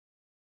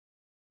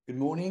Good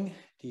morning,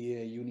 dear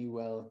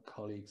EUniWell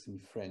colleagues and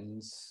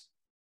friends,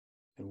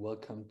 and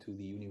welcome to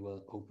the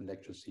EUniWell Open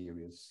Lecture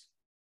Series.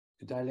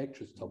 Today's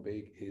lecture's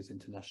topic is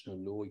International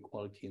Law,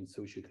 Equality and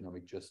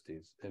Socioeconomic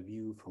Justice, a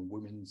view from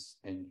women's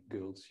and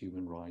girls'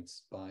 human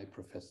rights by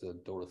Professor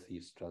Dorothy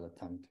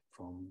Estrada-Tangt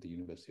from the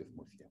University of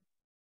Murcia.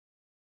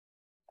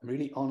 I'm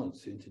really honored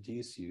to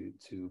introduce you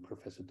to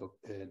Professor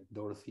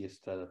Dorothy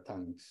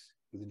Estrada-Tangt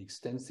with an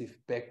extensive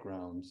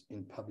background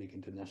in public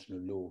international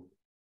law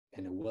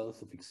and a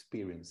wealth of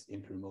experience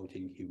in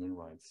promoting human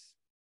rights.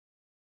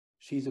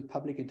 She's a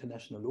public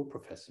international law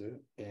professor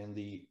and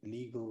the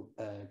legal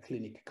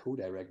clinic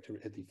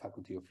co-director at the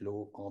Faculty of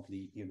Law of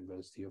the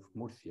University of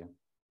Murcia.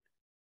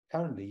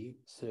 Currently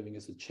serving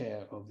as the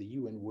chair of the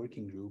UN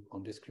Working Group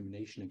on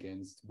Discrimination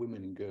Against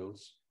Women and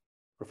Girls,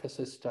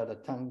 Professor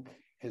Estrada-Tangt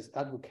has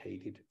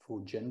advocated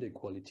for gender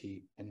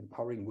equality and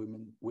empowering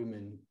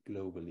women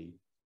globally.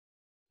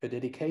 Her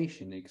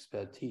dedication and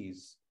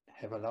expertise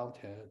have allowed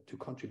her to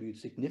contribute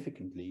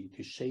significantly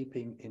to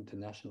shaping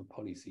international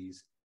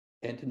policies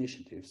and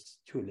initiatives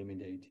to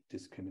eliminate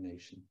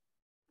discrimination.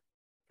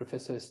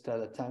 Professor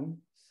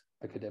Estrada-Tangt's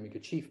academic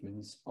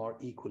achievements are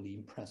equally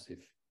impressive.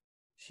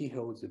 She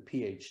holds a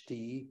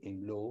PhD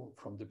in law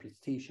from the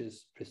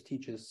prestigious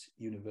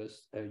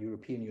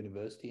European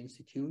University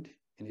Institute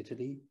in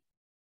Italy,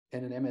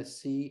 and an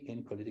MSc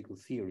in political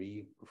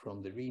theory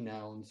from the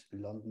renowned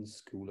London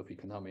School of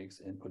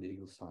Economics and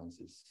Political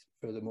Sciences.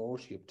 Furthermore,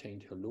 she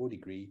obtained her law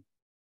degree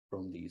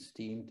from the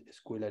esteemed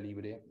Escuela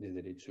Libre de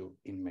Derecho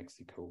in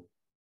Mexico.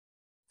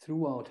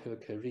 Throughout her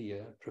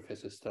career,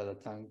 Professor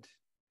Estrada-Tangt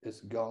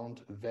has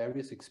garnered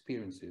various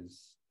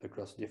experiences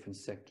across different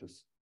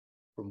sectors,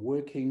 from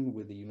working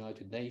with the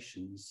United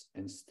Nations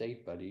and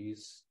state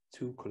bodies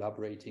to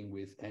collaborating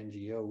with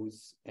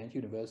NGOs and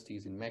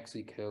universities in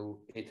Mexico,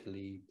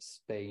 Italy,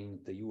 Spain,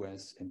 the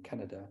US, and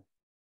Canada.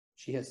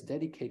 She has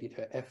dedicated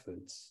her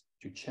efforts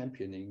to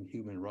championing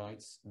human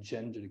rights,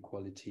 gender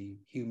equality,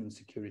 human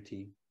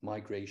security,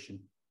 migration,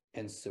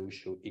 and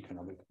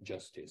socio-economic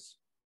justice.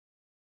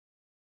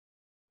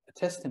 A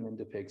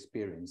testament of her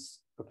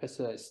experience,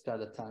 Professor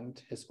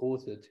Estrada-Tangt has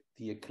authored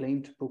the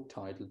acclaimed book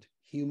titled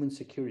Human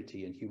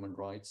Security and Human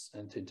Rights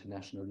and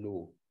International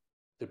Law: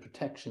 The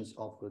Protections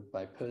Offered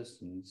by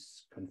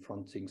Persons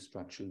Confronting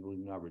Structural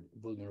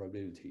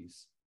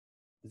Vulnerabilities.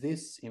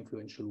 This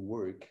influential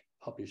work,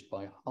 published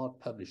by Hart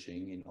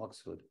Publishing in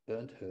Oxford,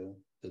 earned her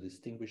the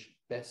distinguished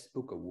Best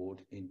Book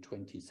Award in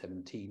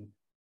 2017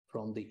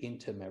 from the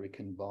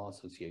Inter-American Bar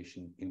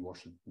Association in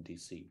Washington,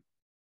 D.C.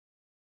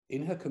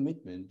 In her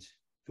commitment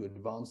to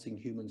advancing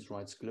human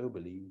rights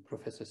globally,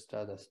 Professor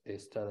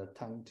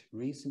Estrada-Tangt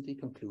recently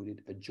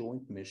concluded a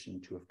joint mission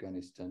to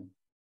Afghanistan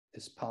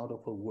as part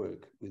of her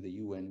work with the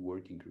UN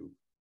Working Group.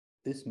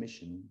 This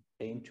mission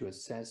aimed to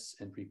assess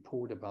and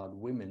report about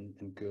women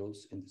and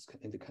girls in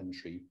the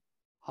country,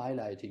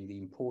 highlighting the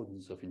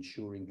importance of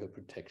ensuring her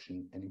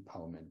protection and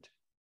empowerment.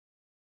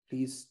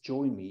 Please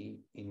join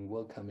me in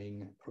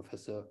welcoming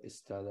Professor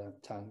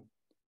Estrada-Tangt,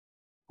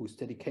 whose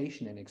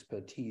dedication and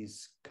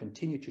expertise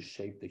continue to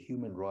shape the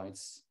human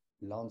rights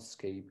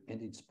landscape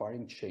and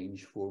inspiring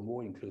change for a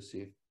more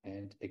inclusive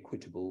and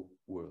equitable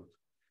world.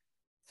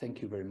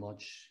 Thank you very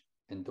much.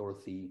 And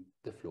Dorothy,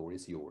 the floor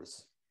is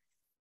yours.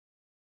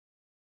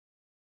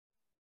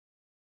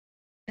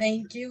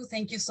 Thank you.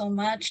 Thank you so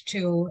much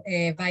to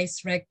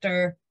Vice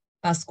Rector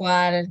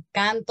Pascual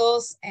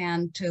Cantos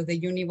and to the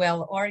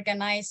EUniWell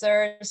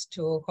organizers,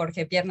 to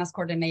Jorge Piernas,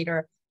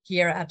 coordinator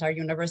here at our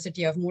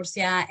University of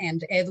Murcia,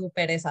 and Edu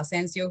Perez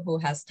Asensio, who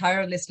has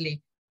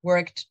tirelessly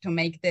worked to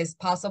make this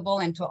possible,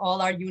 and to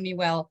all our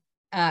EUniWell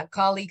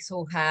colleagues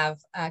who have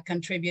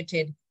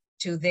contributed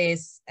to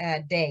this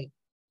day.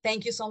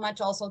 Thank you so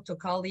much also to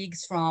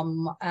colleagues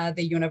from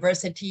the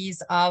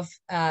universities of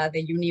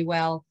the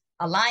EUniWell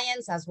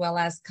Alliance, as well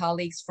as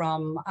colleagues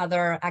from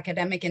other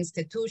academic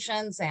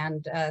institutions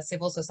and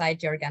civil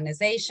society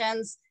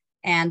organizations,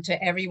 and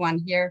to everyone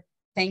here.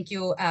 Thank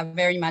you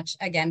very much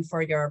again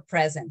for your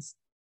presence.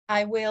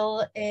 I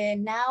will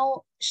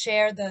now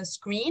share the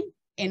screen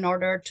in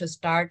order to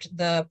start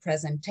the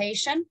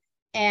presentation.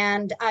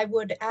 And I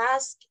would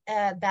ask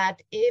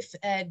that if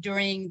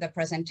during the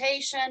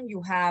presentation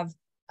you have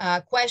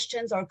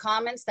questions or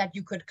comments, that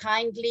you could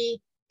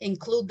kindly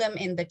include them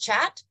in the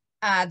chat.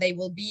 They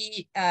will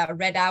be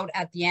read out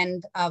at the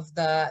end of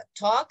the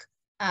talk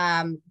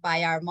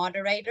by our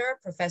moderator,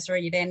 Professor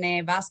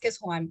Irene Vasquez,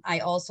 who I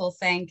also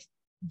thank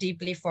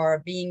deeply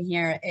for being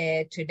here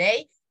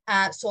today.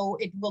 So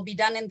it will be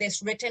done in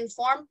this written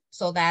form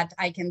so that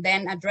I can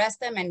then address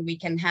them and we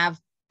can have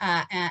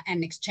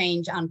an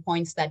exchange on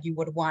points that you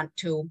would want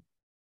to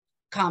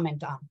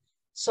comment on.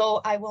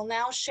 So I will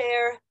now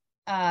share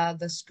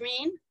the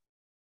screen,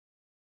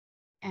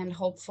 and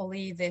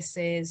hopefully this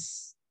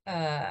is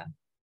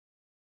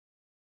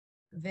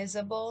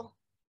visible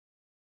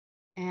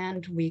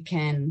and we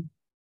can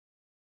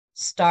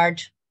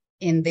start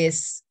in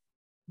this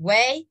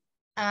way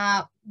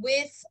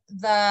with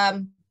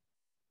the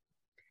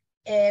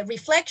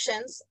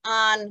reflections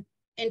on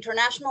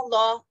international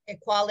law,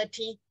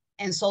 equality,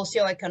 and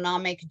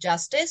socioeconomic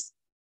justice,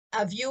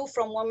 a view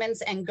from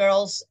women's and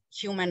girls'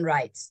 human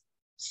rights.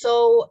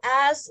 So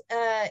as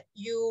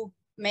you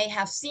may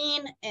have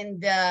seen in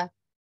the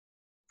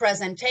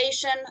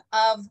presentation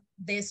of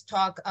this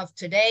talk of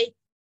today,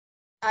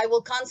 I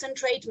will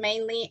concentrate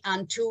mainly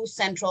on two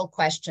central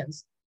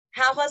questions.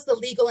 How has the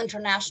legal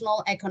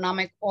international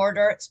economic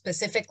order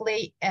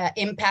specifically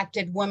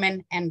impacted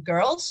women and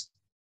girls?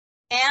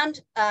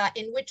 And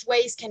in which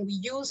ways can we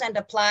use and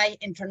apply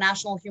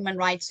international human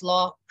rights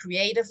law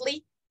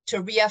creatively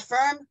to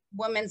reaffirm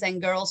women's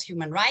and girls'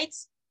 human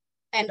rights,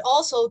 and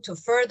also to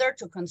further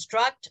to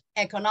construct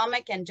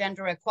economic and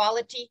gender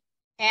equality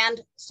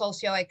and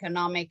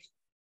socioeconomic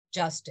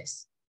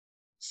justice?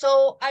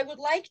 So I would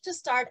like to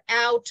start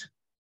out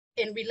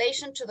in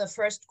relation to the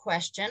first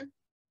question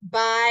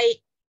by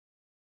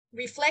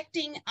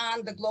reflecting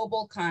on the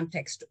global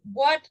context.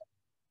 What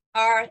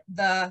are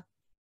the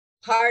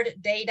hard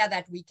data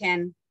that we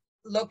can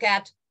look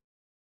at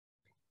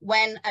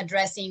when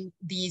addressing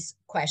these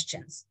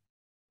questions?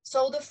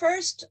 So the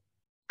first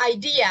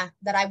idea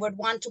that I would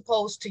want to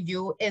pose to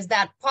you is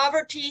that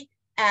poverty,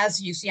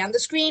 as you see on the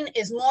screen,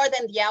 is more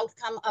than the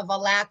outcome of a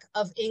lack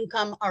of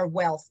income or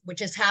wealth,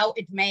 which is how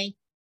it may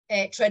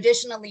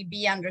traditionally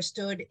be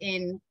understood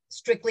in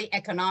strictly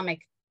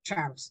economic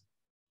terms.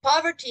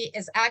 Poverty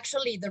is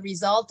actually the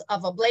result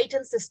of a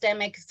blatant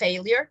systemic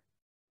failure,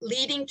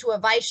 leading to a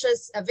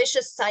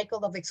vicious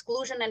cycle of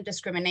exclusion and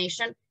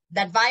discrimination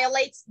that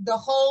violates the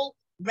whole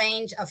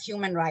range of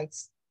human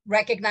rights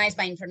recognized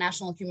by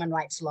international human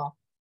rights law: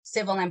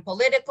 civil and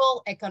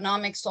political,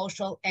 economic,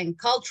 social, and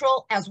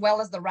cultural, as well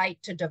as the right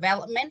to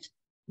development,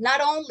 not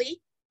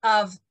only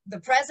of the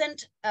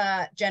present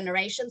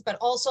generations, but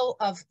also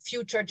of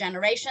future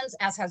generations,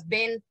 as has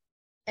been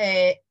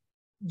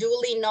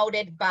duly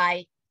noted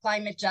by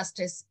climate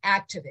justice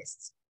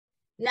activists.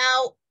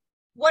 Now,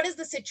 what is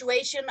the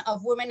situation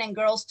of women and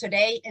girls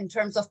today in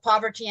terms of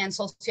poverty and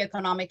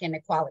socioeconomic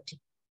inequality?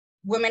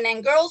 Women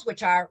and girls,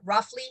 which are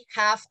roughly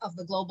half of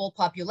the global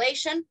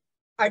population,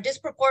 are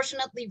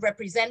disproportionately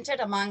represented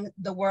among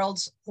the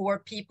world's poor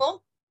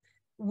people.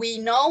 We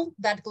know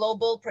that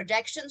global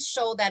projections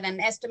show that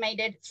an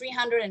estimated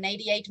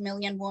 388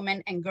 million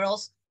women and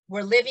girls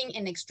were living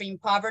in extreme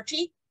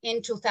poverty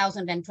in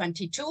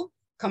 2022,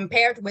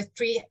 compared with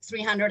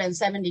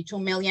 372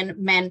 million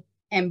men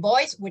and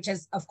boys, which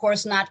is, of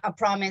course, not a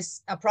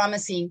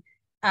promising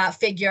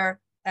figure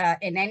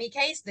in any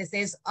case. This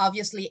is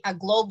obviously a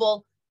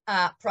global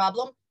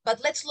problem,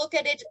 but let's look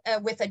at it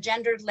with a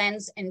gendered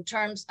lens in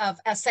terms of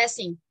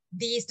assessing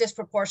these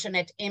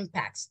disproportionate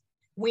impacts.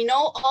 We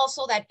know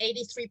also that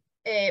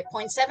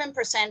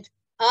 83.7%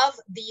 of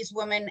these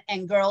women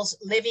and girls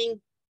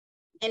living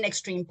in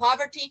extreme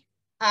poverty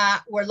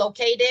were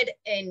located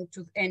in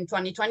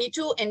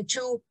 2022 in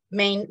two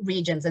main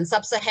regions, in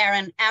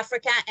sub-Saharan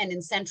Africa and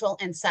in Central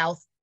and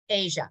South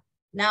Asia.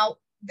 Now,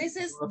 this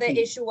is the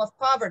issue of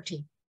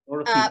poverty.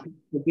 Dorothy,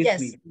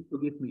 yes.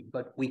 Forgive me,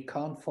 but we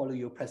can't follow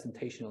your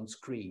presentation on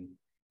screen.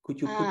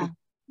 Could you put it in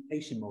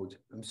presentation mode?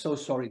 I'm so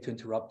sorry to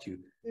interrupt you.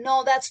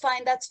 No, that's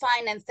fine,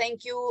 and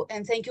thank you,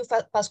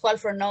 Pascual,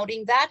 for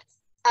noting that.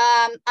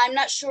 I'm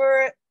not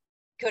sure.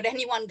 Could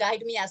anyone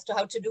guide me as to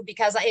how to do,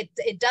 because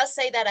it does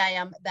say that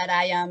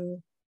I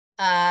am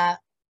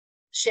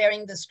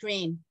sharing the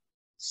screen.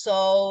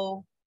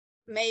 So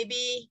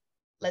maybe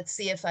let's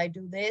see if I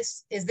do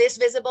this. Is this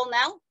visible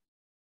now?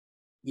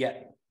 Yeah,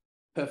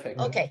 perfect.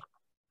 Okay,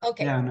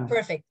 yeah, no.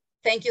 Perfect.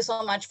 Thank you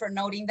so much for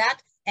noting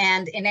that.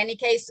 And in any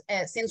case,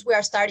 since we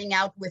are starting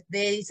out with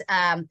these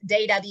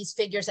data, these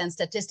figures and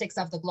statistics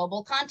of the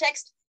global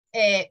context,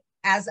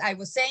 as I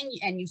was saying,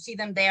 and you see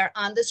them there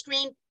on the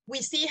screen,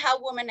 we see how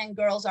women and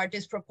girls are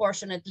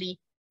disproportionately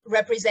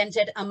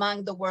represented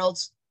among the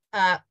world's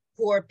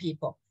poor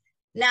people.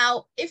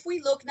 Now, if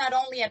we look not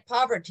only at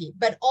poverty,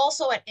 but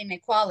also at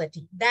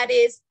inequality, that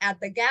is, at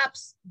the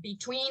gaps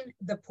between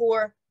the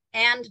poor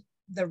and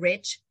the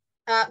rich,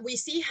 we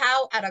see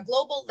how at a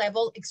global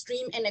level,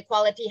 extreme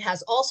inequality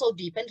has also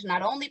deepened,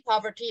 not only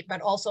poverty,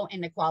 but also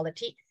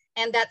inequality.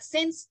 And that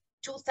since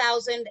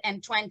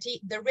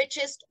 2020, the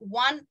richest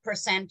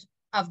 1%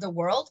 of the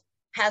world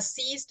has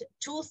seized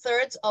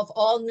 2/3 of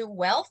all new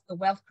wealth, the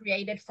wealth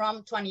created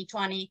from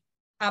 2020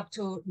 up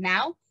to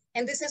now.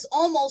 And this is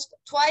almost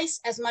twice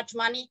as much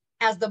money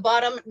as the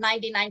bottom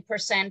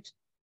 99%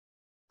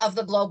 of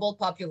the global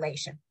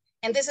population.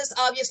 And this is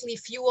obviously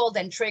fueled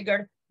and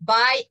triggered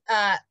by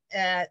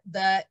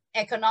the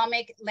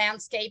economic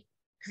landscape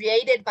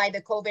created by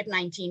the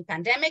COVID-19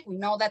 pandemic. We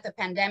know that the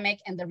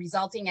pandemic and the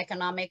resulting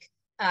economic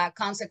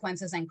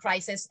consequences and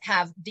crisis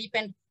have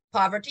deepened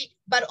poverty,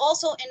 but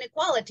also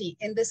inequality,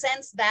 in the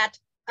sense that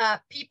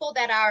people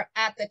that are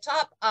at the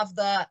top of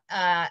the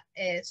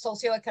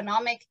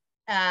socioeconomic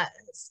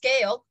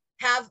scale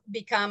have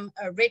become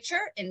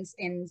richer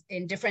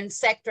in different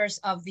sectors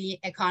of the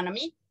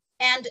economy.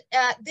 And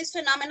this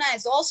phenomena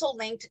is also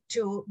linked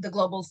to the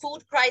global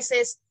food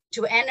crisis,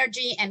 to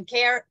energy and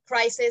care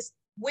crisis,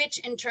 which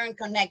in turn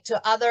connect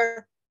to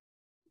other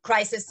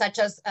crises such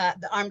as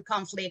the armed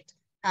conflict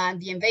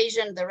the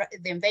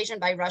invasion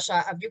by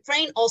Russia of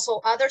Ukraine,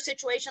 also other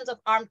situations of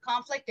armed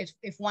conflict.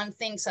 If one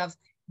thinks of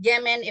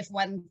Yemen, if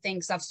one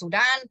thinks of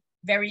Sudan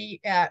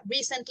very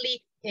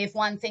recently, if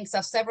one thinks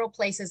of several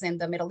places in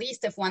the Middle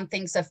East, if one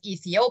thinks of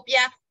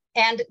Ethiopia,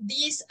 and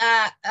these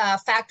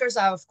factors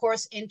are of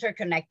course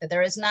interconnected.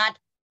 There is not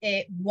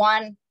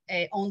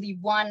only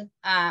one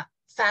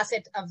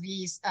facet of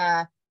these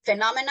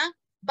phenomena,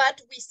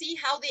 but we see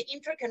how the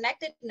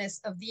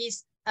interconnectedness of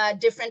these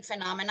different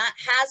phenomena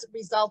has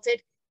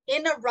resulted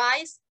in a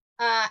rise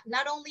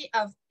not only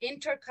of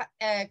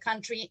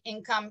inter-country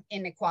income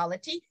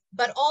inequality,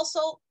 but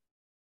also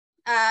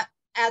at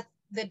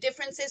the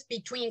differences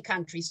between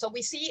countries. So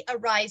we see a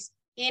rise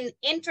in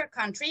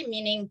inter-country,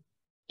 meaning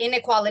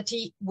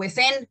inequality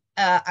within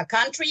a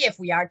country, if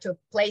we are to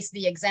place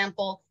the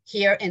example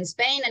here in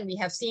Spain, and we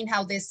have seen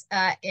how this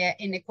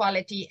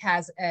inequality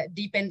has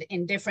deepened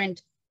in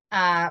different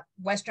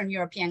Western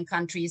European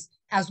countries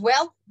as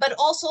well, but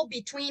also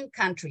between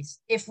countries.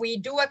 If we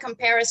do a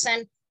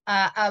comparison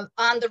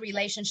on the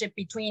relationship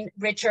between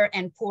richer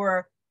and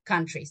poorer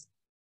countries.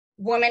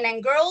 Women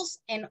and girls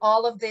in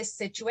all of this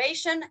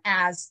situation,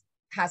 as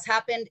has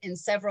happened in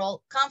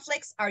several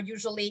conflicts, are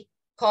usually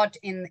caught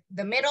in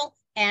the middle,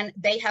 and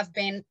they have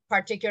been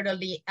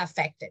particularly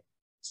affected.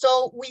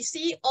 So we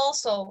see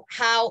also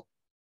how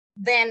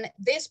then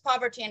this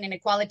poverty and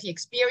inequality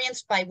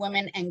experienced by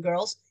women and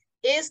girls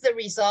is the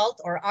result,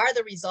 or are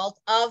the result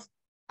of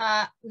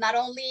not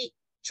only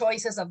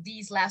choices of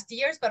these last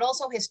years, but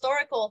also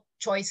historical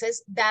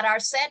choices that are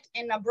set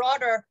in a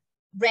broader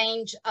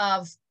range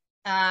of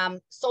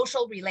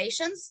social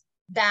relations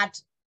that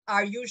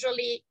are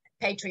usually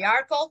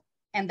patriarchal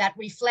and that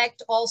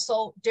reflect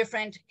also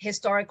different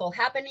historical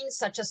happenings,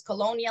 such as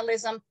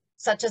colonialism,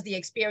 such as the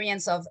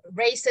experience of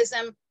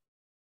racism,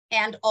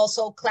 and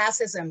also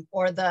classism,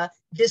 or the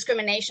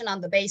discrimination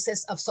on the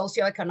basis of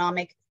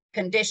socioeconomic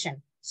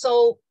condition.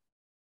 So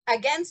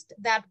against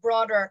that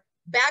broader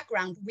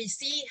background, we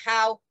see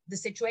how the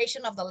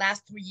situation of the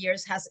last 3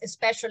 years has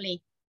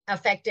especially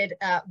affected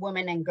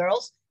women and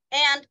girls.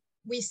 And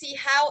we see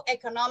how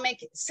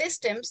economic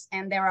systems,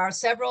 and there are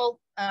several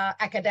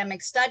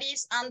academic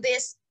studies on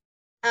this,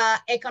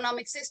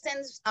 economic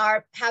systems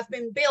have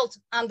been built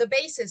on the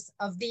basis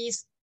of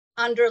these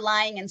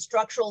underlying and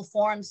structural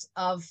forms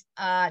of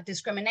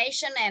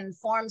discrimination and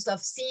forms of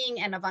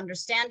seeing and of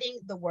understanding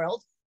the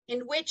world,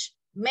 in which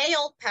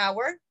male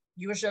power,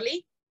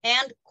 usually,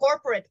 and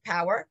corporate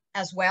power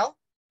as well,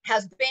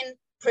 has been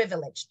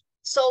privileged.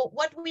 So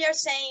what we are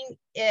saying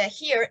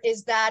here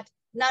is that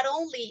not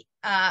only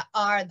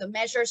are the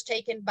measures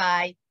taken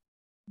by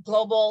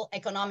global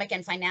economic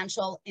and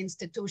financial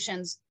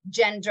institutions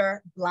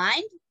gender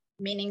blind,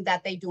 meaning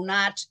that they do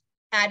not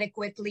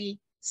adequately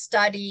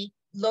study,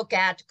 look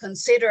at,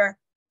 consider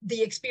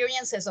the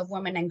experiences of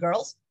women and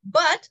girls,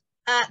 but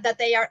that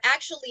they are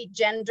actually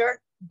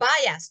gender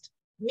biased,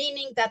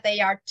 meaning that they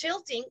are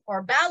tilting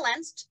or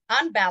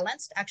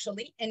unbalanced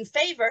actually, in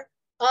favor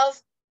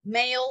of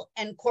male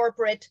and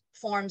corporate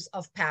forms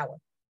of power.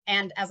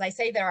 And as I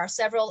say, there are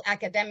several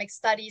academic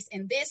studies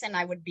in this, and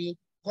I would be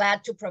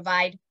glad to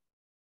provide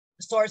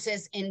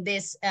sources in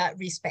this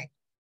respect.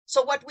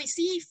 So what we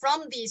see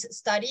from these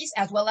studies,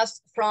 as well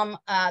as from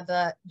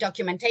the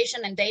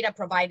documentation and data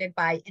provided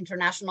by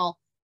international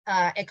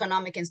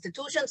economic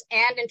institutions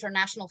and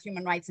international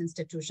human rights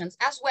institutions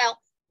as well,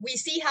 we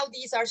see how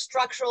these are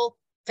structural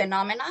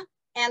phenomena,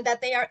 and that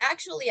they are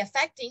actually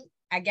affecting,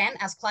 again,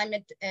 as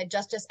climate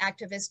justice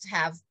activists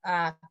have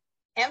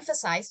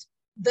emphasized,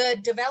 the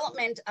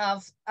development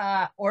of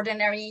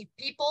ordinary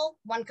people,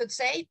 one could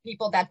say,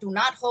 people that do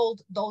not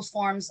hold those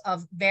forms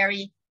of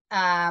very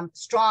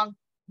strong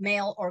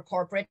male or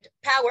corporate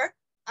power,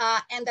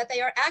 and that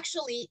they are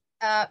actually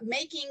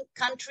making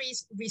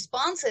countries'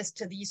 responses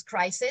to these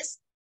crises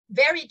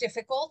very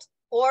difficult,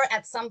 or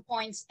at some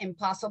points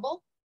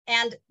impossible,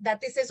 and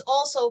that this is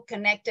also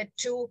connected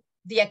to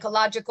the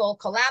ecological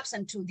collapse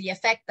and to the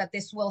effect that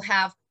this will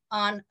have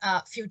on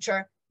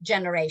future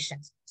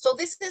generations. So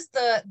this is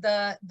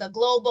the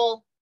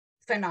global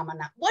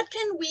phenomena. What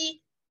can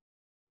we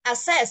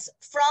assess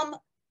from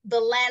the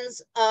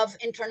lens of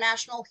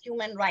international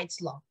human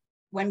rights law?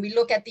 When we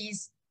look at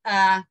these,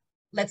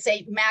 let's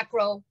say,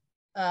 macro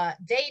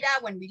data,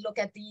 when we look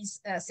at these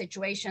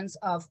situations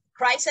of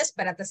crisis,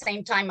 but at the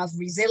same time of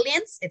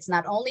resilience, it's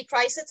not only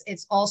crisis,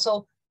 it's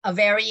also a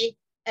very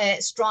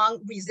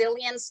strong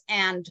resilience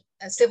and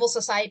civil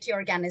society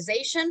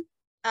organization,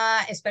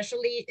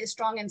 especially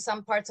strong in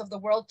some parts of the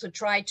world, to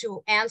try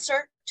to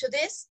answer to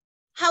this.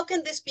 How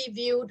can this be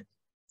viewed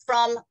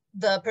from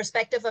the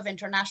perspective of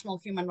international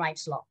human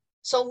rights law?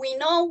 So we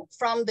know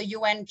from the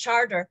UN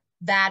Charter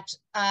that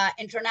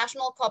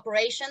international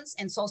cooperations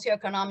in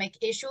socioeconomic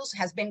issues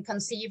has been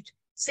conceived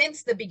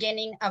since the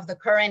beginning of the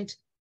current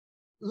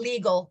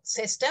legal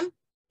system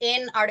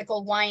in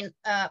Article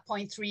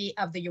 1.3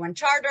 of the UN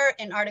Charter,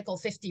 in Article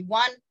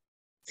 55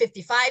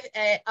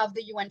 of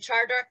the UN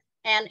Charter,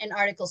 and in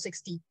Article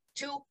 62.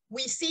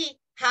 We see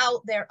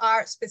how there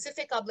are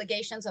specific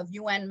obligations of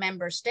UN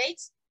member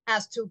states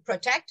as to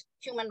protect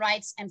human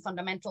rights and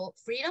fundamental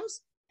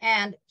freedoms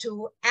and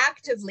to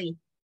actively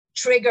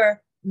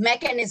trigger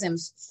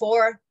mechanisms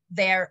for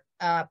their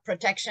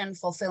protection,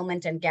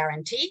 fulfillment, and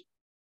guarantee.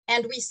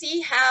 And we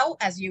see how,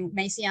 as you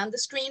may see on the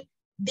screen,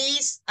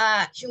 these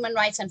human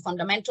rights and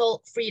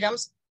fundamental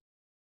freedoms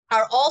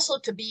are also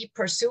to be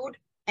pursued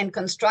and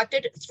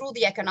constructed through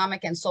the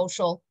Economic and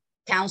Social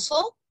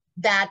Council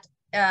that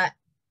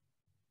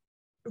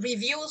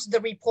reviews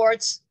the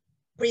reports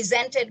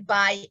presented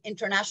by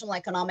international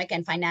economic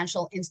and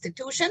financial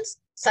institutions,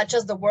 such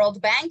as the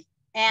World Bank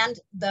and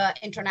the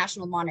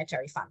International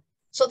Monetary Fund.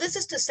 So this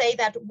is to say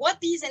that what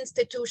these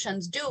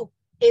institutions do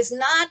is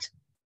not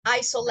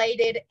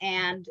isolated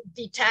and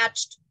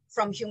detached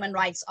from human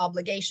rights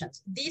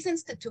obligations. These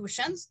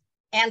institutions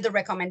and the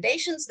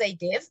recommendations they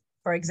give,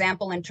 for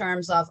example, in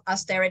terms of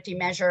austerity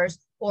measures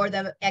or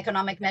the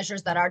economic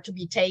measures that are to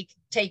be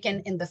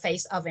taken in the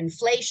face of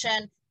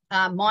inflation,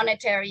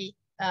 monetary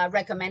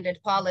recommended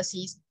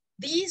policies,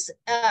 these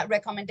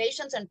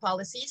recommendations and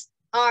policies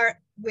are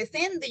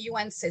within the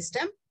UN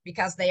system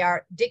because they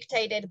are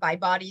dictated by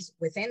bodies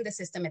within the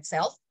system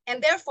itself,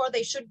 and therefore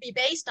they should be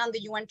based on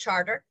the UN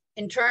Charter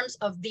in terms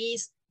of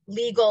these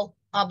legal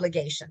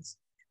obligations.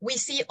 We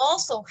see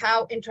also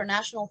how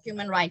international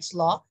human rights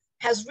law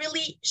has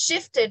really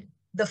shifted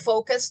the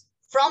focus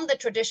from the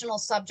traditional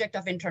subject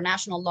of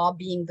international law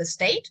being the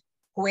state,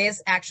 who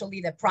is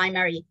actually the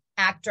primary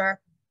actor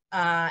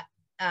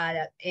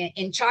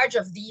in charge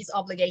of these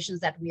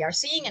obligations that we are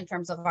seeing in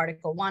terms of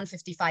Article 1,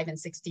 55, and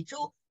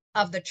 62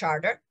 of the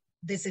Charter.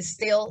 This is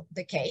still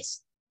the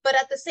case. But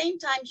at the same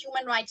time,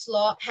 human rights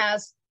law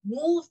has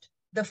moved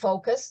the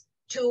focus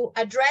to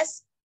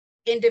address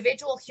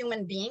individual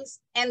human beings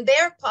and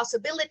their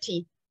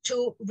possibility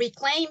to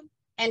reclaim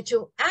and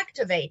to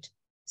activate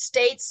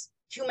states'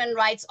 human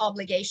rights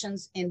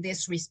obligations in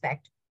this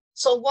respect.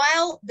 So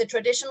while the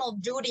traditional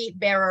duty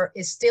bearer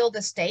is still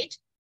the state,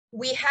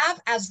 we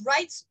have as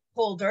rights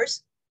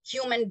holders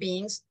human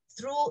beings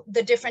through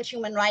the different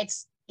human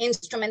rights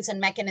instruments and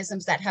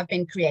mechanisms that have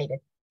been created.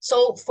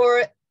 So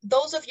for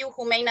those of you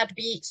who may not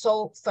be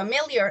so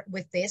familiar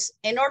with this,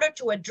 in order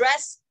to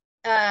address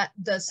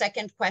the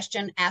second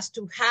question as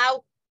to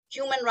how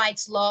human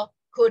rights law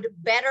could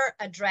better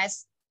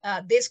address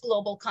this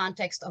global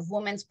context of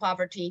women's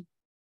poverty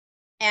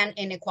and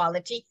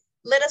inequality,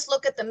 let us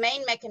look at the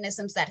main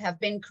mechanisms that have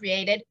been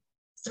created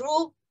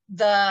through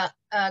the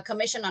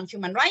Commission on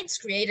Human Rights,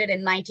 created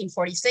in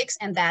 1946,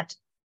 and that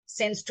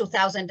since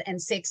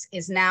 2006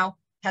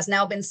 has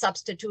now been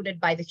substituted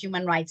by the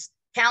Human Rights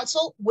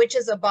Council, which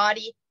is a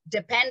body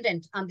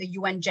dependent on the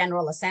UN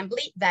General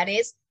Assembly. That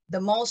is the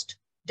most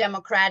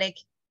democratic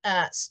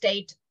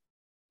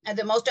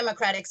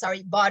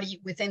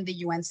body within the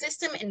UN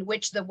system, in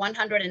which the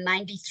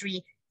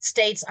 193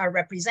 states are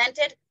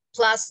represented,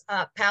 plus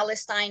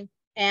Palestine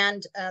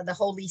and the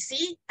Holy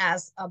See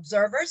as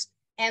observers.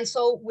 And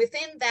so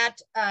within that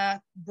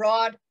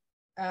broad,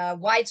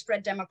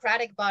 widespread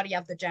democratic body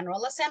of the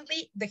General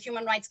Assembly, the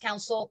Human Rights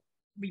Council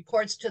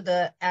reports to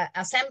the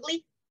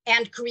Assembly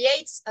and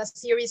creates a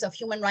series of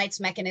human rights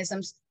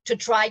mechanisms to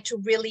try to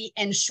really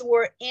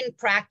ensure in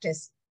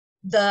practice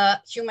the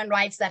human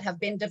rights that have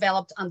been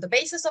developed on the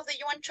basis of the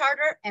UN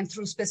Charter and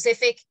through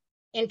specific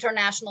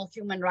international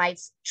human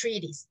rights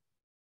treaties.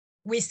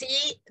 We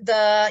see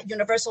the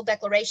Universal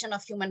Declaration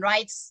of Human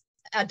Rights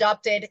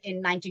adopted in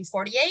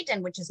 1948,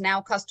 and which is now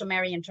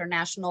customary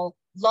international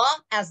law,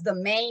 as the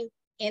main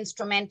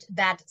instrument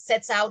that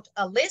sets out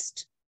a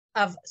list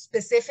of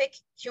specific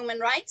human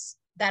rights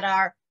that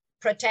are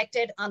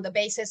protected on the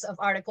basis of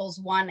Articles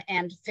 1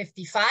 and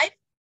 55.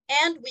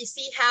 And we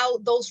see how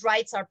those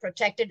rights are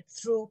protected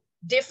through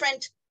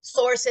different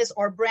sources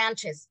or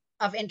branches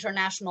of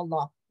international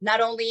law,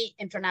 not only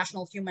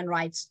international human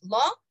rights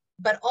law,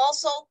 but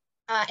also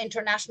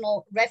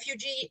international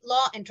refugee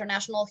law,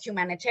 international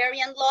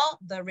humanitarian law,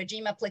 the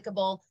regime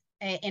applicable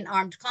in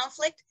armed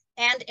conflict,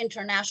 and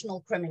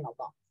international criminal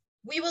law.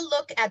 We will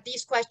look at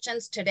these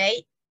questions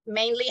today,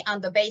 mainly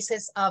on the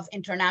basis of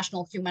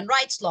international human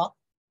rights law,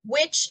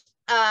 which,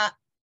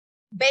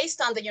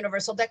 based on the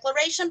Universal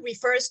Declaration,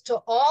 refers to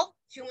all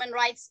human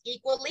rights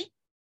equally,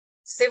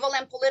 civil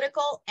and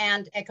political,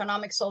 and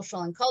economic,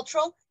 social, and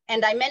cultural.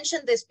 And I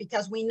mention this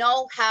because we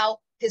know how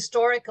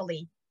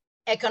historically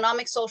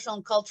economic, social,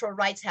 and cultural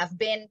rights have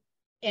been,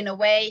 in a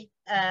way,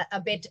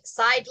 a bit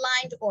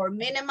sidelined or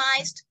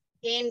minimized,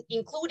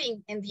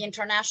 including in the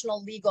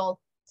international legal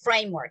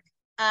framework.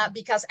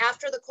 Because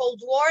after the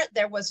Cold War,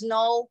 there was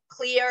no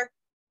clear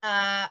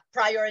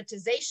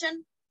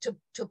prioritization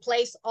to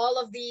place all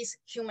of these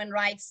human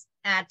rights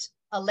at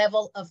a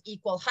level of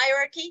equal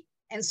hierarchy.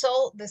 And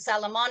so the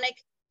Solomonic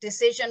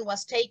decision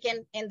was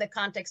taken in the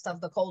context of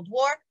the Cold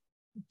War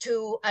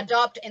to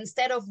adopt,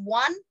 instead of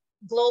one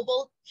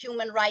global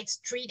human rights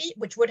treaty,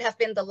 which would have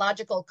been the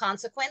logical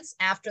consequence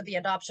after the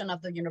adoption of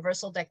the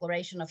Universal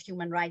Declaration of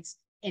Human Rights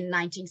in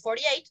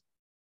 1948.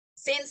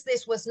 Since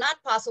this was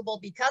not possible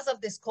because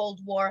of this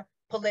Cold War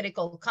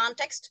political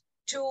context,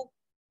 to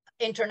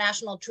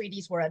international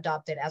treaties were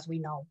adopted, as we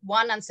know.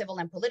 One on civil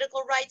and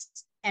political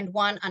rights, and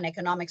one on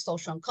economic,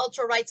 social, and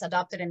cultural rights,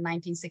 adopted in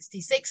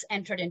 1966,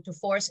 entered into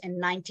force in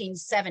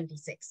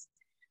 1976.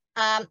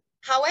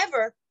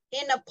 However,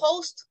 in a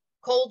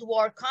post-Cold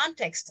War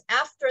context,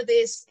 after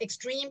this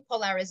extreme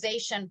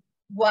polarization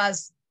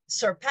was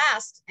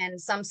surpassed, and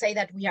some say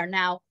that we are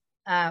now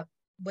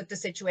with the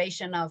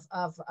situation of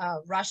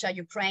Russia,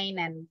 Ukraine,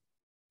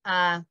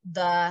 and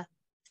the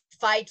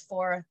fight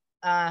for,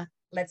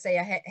 let's say,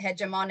 a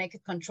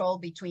hegemonic control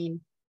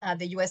between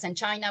the US and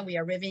China, we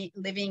are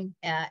living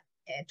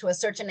to a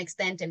certain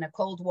extent in a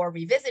Cold War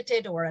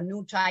revisited, or a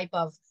new type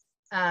of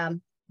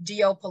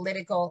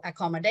geopolitical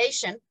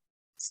accommodation.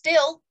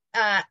 Still,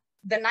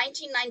 the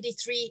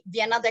 1993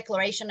 Vienna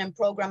Declaration and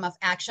Program of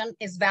Action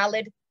is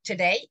valid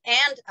today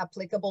and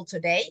applicable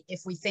today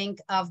if we think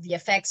of the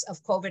effects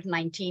of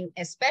COVID-19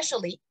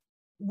 especially,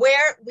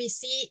 where we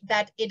see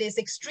that it is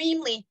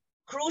extremely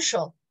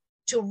crucial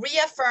to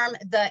reaffirm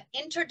the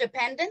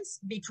interdependence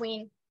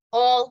between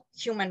all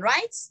human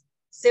rights,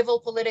 civil,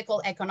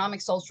 political, economic,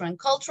 social, and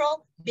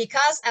cultural,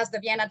 because, as the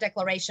Vienna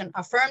Declaration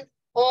affirmed,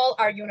 all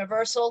are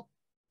universal,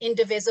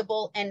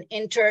 indivisible, and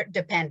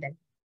interdependent.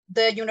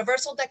 The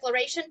Universal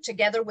Declaration,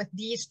 together with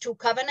these two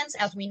covenants,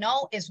 as we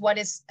know, is what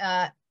is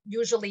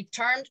usually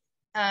termed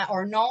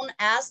or known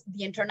as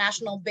the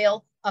International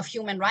Bill of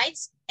Human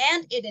Rights,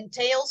 and it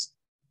entails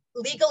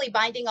legally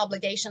binding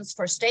obligations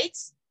for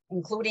states,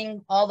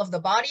 including all of the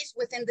bodies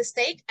within the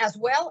state, as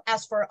well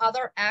as for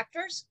other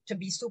actors to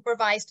be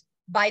supervised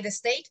by the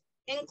state,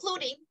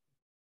 including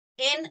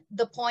in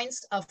the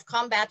points of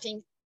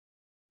combating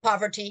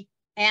poverty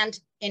and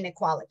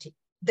inequality.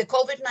 The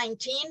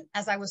COVID-19,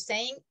 as I was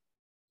saying,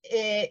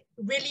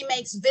 really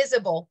makes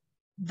visible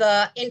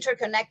the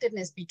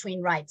interconnectedness between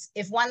rights.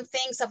 If one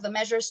thinks of the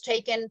measures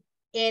taken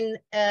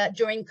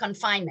during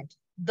confinement,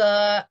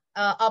 the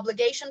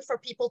obligation for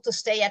people to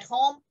stay at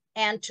home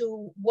and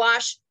to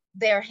wash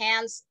their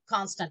hands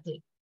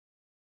constantly,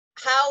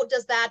 how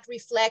does that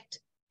reflect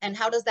and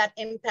how does that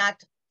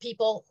impact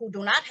people who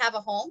do not have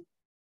a home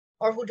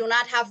or who do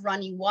not have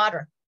running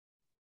water?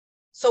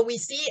 So we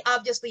see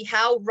obviously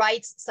how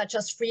rights such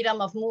as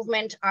freedom of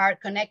movement are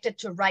connected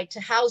to right to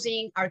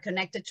housing, are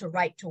connected to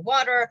right to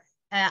water,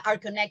 are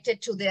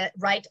connected to the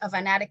right of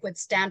an adequate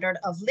standard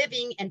of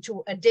living and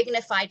to a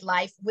dignified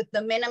life with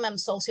the minimum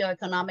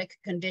socioeconomic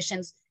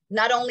conditions,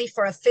 not only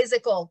for a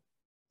physical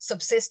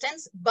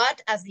subsistence,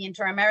 but as the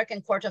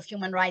Inter-American Court of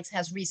Human Rights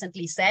has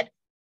recently said,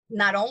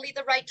 not only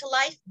the right to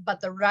life, but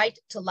the right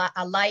to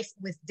a life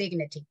with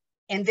dignity.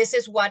 And this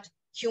is what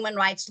human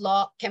rights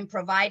law can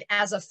provide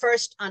as a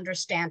first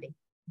understanding,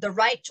 the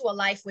right to a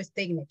life with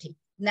dignity.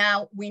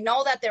 Now, we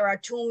know that there are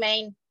two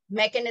main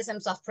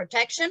mechanisms of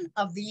protection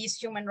of these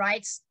human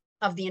rights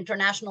of the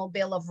International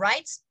Bill of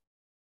Rights,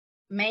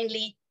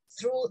 mainly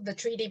through the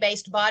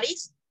treaty-based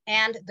bodies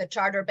and the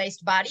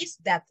charter-based bodies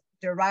that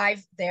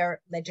derive their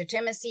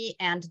legitimacy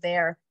and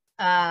their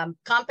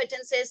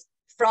competences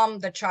from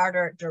the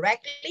charter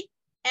directly.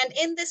 And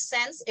in this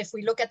sense, if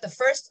we look at the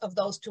first of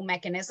those two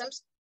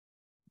mechanisms,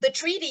 the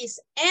treaties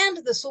and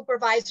the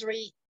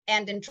supervisory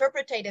and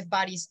interpretative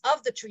bodies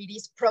of the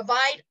treaties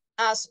provide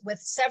us with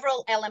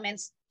several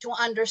elements to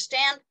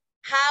understand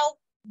how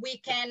we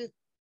can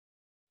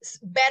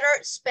better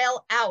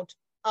spell out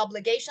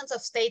obligations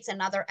of states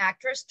and other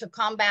actors to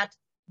combat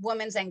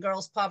women's and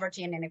girls'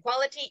 poverty and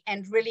inequality,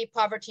 and really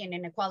poverty and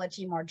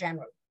inequality more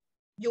generally.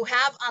 You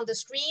have on the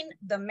screen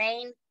the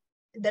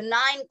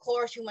 9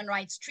 core human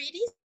rights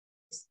treaties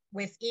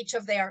with each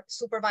of their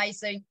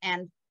supervising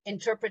and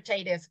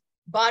interpretative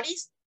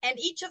bodies. And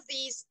each of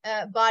these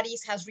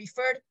bodies has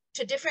referred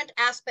to different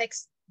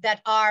aspects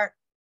that are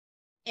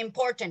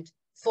important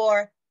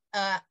for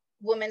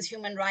women's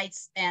human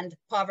rights and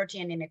poverty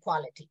and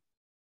inequality.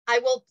 I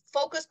will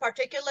focus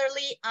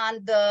particularly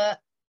on the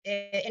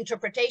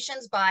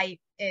interpretations by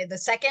the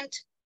second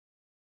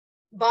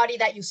body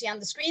that you see on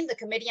the screen, the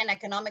Committee on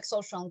Economic,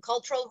 Social, and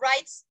Cultural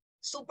Rights,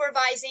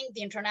 supervising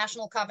the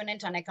International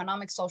Covenant on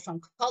Economic, Social,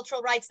 and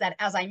Cultural Rights that,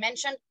 as I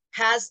mentioned,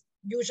 has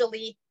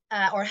usually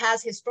or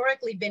has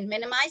historically been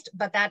minimized,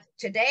 but that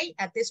today,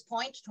 at this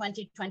point,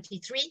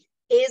 2023,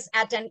 is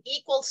at an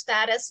equal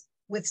status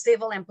with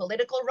civil and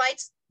political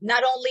rights,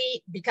 not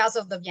only because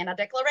of the Vienna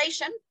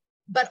Declaration,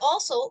 but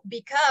also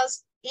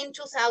because in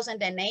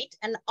 2008,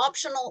 an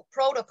optional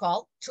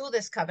protocol to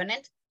this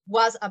covenant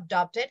was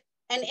adopted.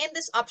 And in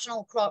this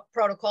optional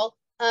protocol,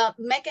 a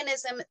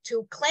mechanism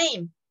to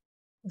claim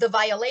the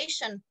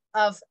violation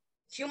of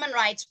human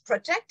rights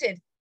protected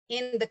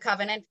in the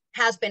covenant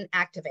has been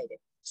activated.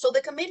 So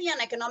the Committee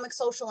on Economic,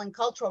 Social, and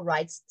Cultural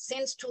Rights,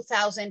 since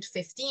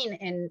 2015,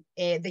 in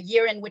the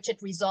year in which it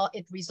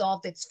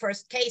resolved its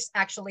first case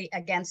actually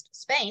against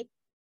Spain,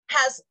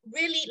 has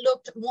really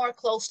looked more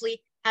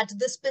closely at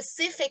the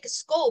specific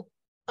scope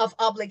of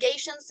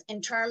obligations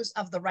in terms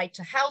of the right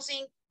to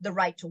housing, the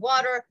right to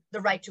water,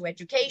 the right to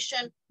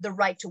education, the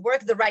right to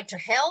work, the right to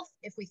health,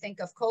 if we think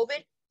of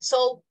COVID.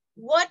 So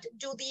what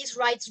do these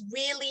rights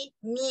really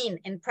mean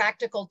in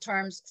practical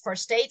terms for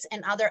states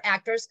and other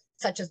actors,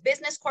 such as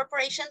business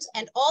corporations,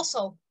 and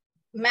also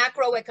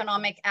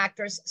macroeconomic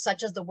actors,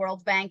 such as the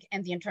World Bank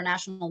and the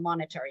International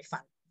Monetary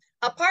Fund.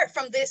 Apart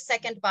from this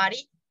second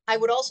body, I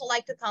would also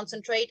like to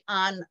concentrate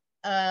on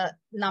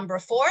number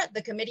 4,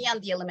 the Committee on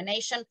the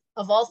Elimination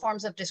of All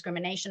Forms of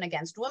Discrimination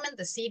Against Women,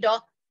 the CEDAW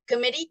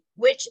Committee,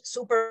 which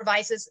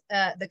supervises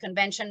the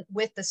convention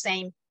with the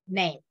same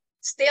name.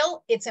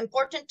 Still, it's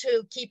important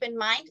to keep in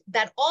mind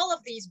that all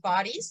of these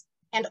bodies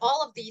and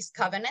all of these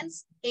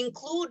covenants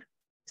include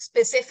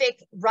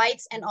specific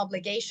rights and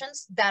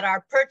obligations that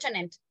are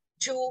pertinent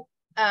to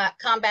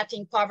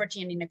combating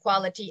poverty and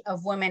inequality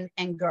of women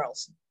and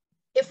girls.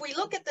 If we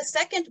look at the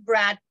second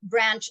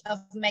branch of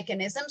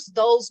mechanisms,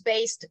 those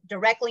based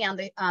directly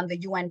on the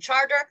UN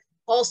Charter,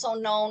 also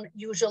known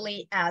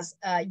usually as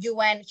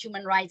UN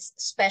Human Rights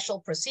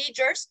Special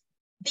Procedures,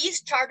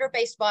 these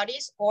charter-based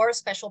bodies or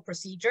special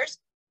procedures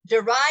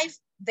derive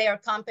their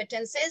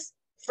competences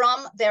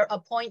from their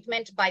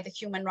appointment by the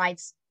Human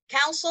Rights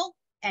Council.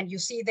 And you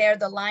see there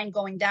the line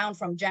going down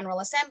from General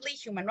Assembly,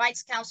 Human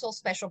Rights Council,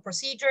 special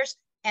procedures,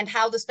 and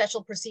how the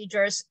special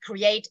procedures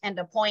create and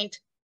appoint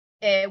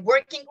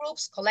working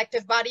groups,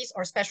 collective bodies,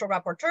 or special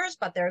rapporteurs,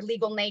 but their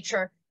legal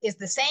nature is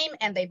the same,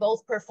 and they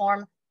both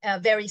perform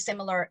very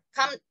similar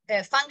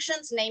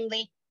functions,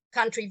 namely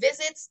country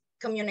visits,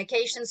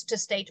 communications to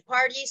state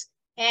parties,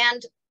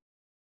 and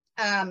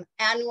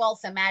annual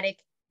thematic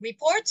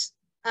reports.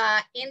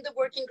 In the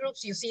working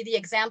groups, you see the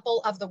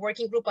example of the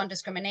Working Group on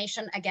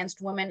Discrimination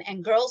Against Women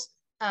and Girls,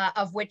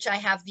 of which I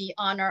have the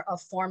honor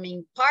of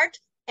forming part.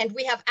 And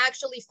we have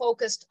actually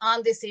focused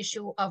on this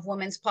issue of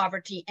women's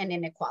poverty and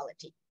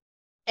inequality.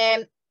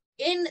 And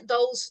in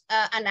those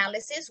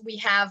analyses, we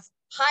have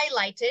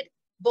highlighted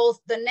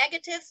both the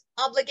negative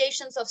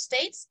obligations of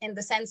states in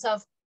the sense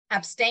of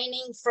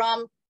abstaining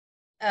from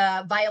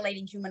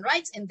violating human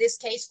rights, in this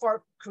case,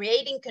 for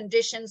creating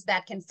conditions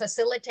that can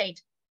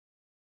facilitate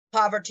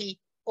poverty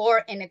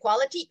or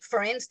inequality.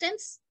 For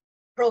instance,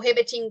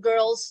 prohibiting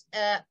girls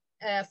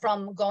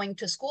from going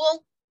to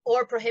school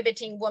or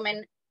prohibiting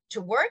women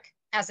to work,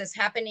 as is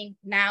happening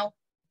now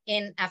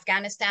in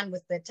Afghanistan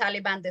with the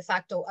Taliban de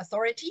facto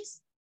authorities.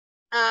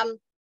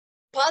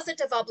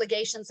 Positive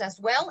obligations as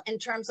well in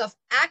terms of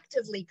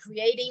actively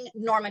creating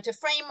normative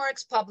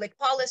frameworks, public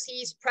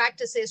policies,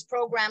 practices,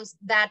 programs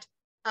that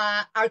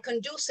are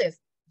conducive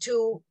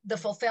to the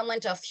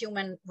fulfillment of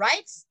human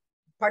rights,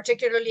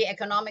 particularly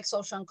economic,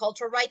 social, and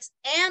cultural rights,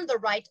 and the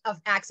right of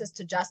access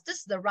to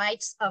justice, the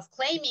rights of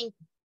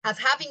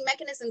having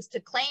mechanisms to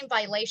claim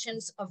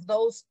violations of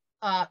those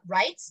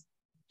rights.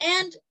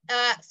 And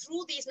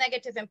through these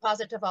negative and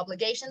positive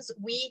obligations,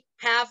 we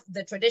have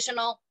the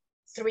traditional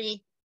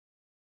 3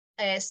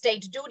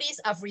 state duties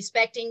of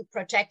respecting,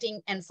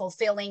 protecting, and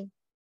fulfilling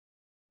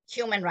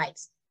human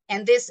rights.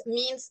 And this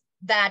means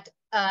that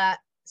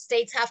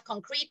states have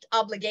concrete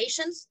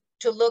obligations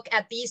to look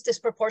at these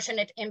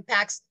disproportionate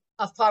impacts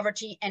of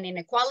poverty and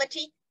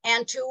inequality,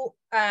 and to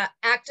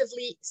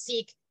actively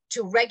seek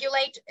to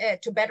regulate,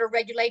 to better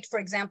regulate, for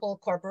example,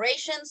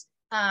 corporations.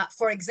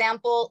 For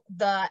example,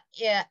 the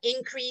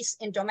increase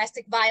in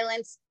domestic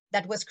violence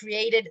that was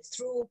created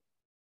through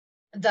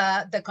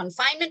the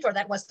confinement, or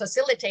that was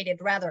facilitated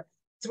rather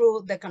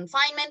through the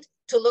confinement,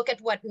 to look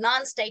at what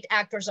non-state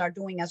actors are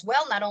doing as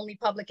well, not only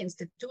public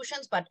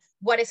institutions, but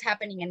what is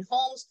happening in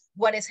homes,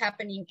 what is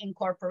happening in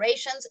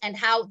corporations, and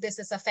how this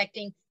is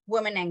affecting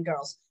women and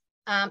girls.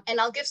 And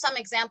I'll give some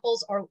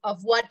examples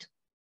of what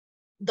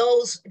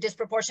those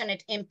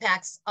disproportionate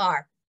impacts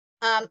are.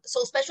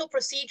 So special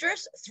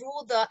procedures,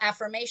 through the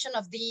affirmation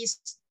of these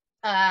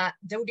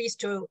duties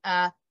to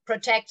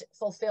protect,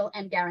 fulfill,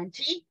 and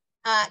guarantee,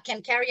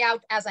 can carry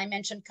out, as I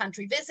mentioned,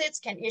 country visits,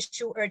 can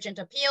issue urgent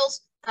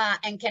appeals,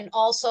 and can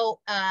also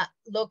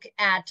look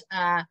at,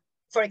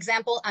 for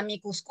example,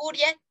 amicus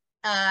curiae,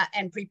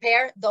 and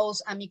prepare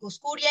those amicus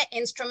curiae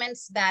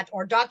instruments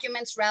or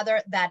documents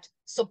rather, that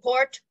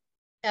support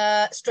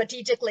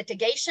strategic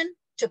litigation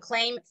to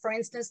claim, for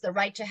instance, the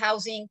right to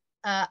housing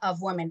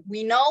of women.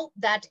 We know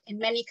that in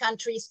many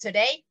countries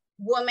today,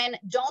 women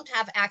don't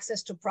have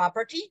access to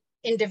property,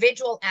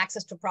 individual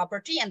access to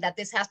property, and that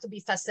this has to be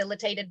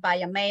facilitated by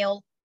a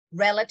male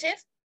relative.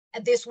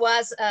 And this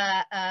was,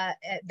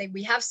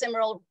 we have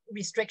similar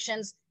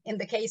restrictions in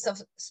the case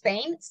of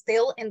Spain,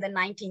 still in the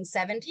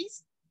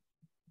 1970s.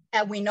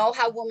 We know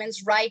how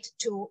women's right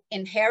to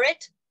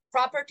inherit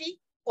property,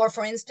 or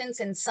for instance,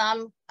 in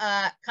some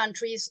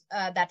countries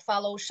that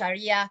follow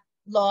Sharia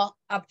law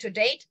up to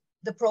date,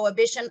 the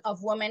prohibition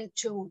of women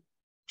to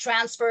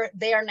transfer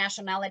their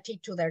nationality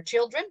to their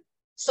children.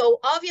 So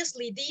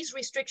obviously these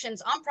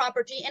restrictions on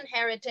property,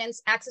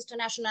 inheritance, access to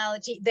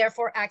nationality,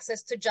 therefore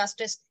access to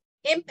justice,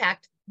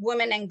 impact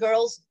women and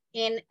girls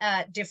in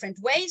different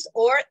ways,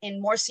 or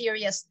in more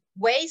serious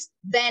ways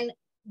than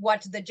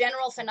what the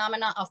general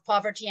phenomena of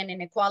poverty and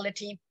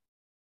inequality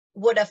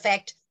would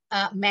affect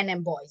men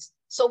and boys.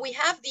 So we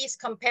have these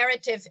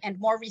comparative and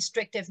more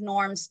restrictive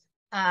norms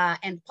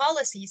and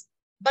policies,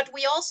 but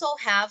we also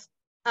have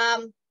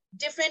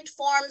different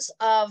forms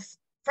of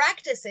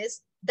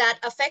practices that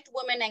affect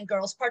women and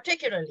girls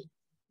particularly.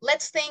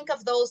 Let's think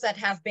of those that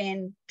have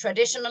been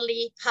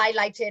traditionally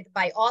highlighted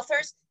by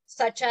authors,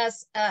 such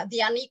as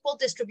the unequal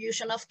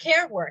distribution of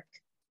care work,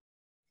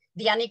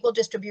 the unequal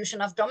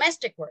distribution of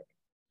domestic work.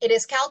 It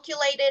is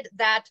calculated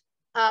that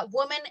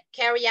women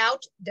carry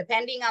out,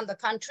 depending on the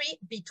country,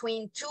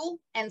 between 2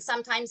 and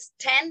sometimes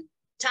 10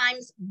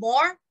 times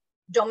more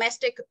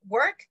domestic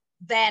work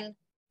than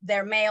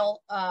their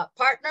male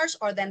partners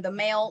or than the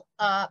male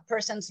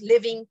persons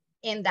living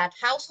in that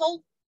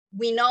household.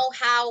 We know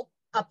how,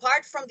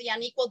 apart from the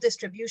unequal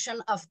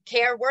distribution of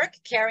care work,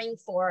 caring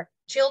for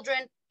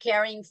children,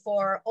 caring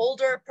for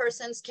older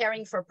persons,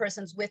 caring for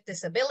persons with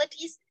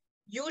disabilities,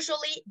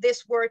 usually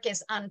this work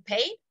is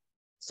unpaid.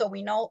 So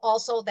we know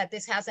also that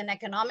this has an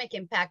economic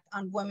impact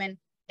on women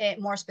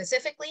more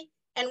specifically.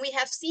 And we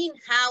have seen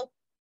how,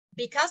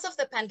 because of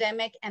the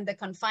pandemic and the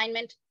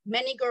confinement,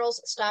 many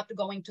girls stopped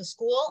going to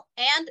school.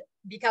 And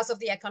because of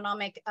the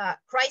economic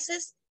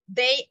crisis,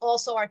 they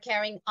also are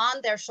carrying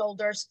on their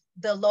shoulders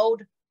the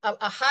load,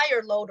 a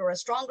higher load or a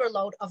stronger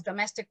load of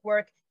domestic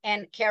work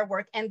and care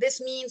work. And this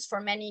means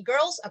for many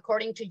girls,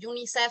 according to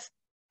UNICEF,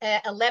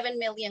 11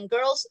 million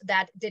girls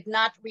that did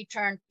not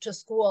return to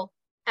school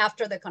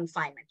after the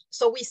confinement.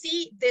 So we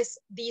see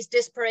these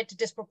disparate,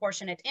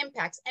 disproportionate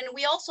impacts. And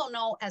we also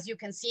know, as you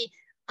can see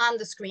on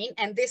the screen,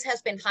 and this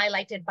has been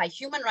highlighted by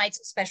human rights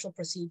special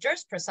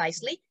procedures,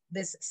 precisely,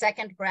 this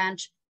second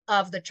branch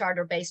of the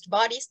charter-based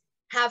bodies,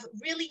 have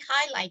really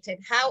highlighted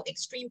how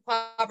extreme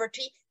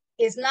poverty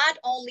is not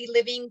only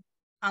living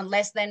on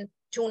less than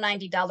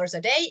 $290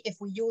 a day, if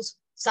we use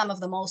some of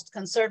the most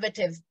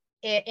conservative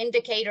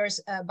indicators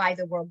by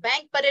the World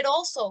Bank, but it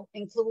also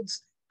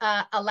includes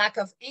a lack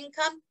of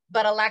income,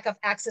 but a lack of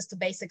access to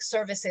basic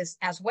services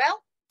as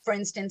well. For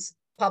instance,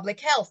 public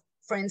health,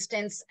 for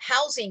instance,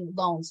 housing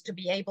loans to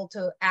be able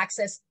to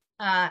access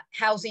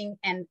housing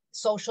and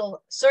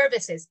social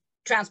services,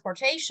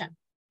 transportation.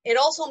 It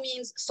also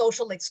means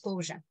social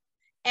exclusion.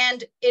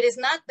 And it is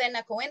not then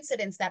a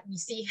coincidence that we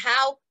see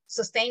how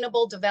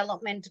Sustainable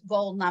Development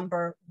Goal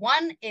number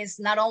 1 is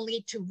not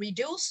only to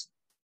reduce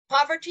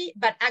poverty,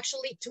 but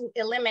actually to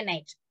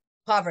eliminate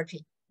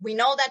poverty. We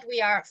know that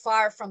we are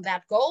far from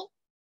that goal.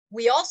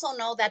 We also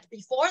know that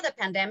before the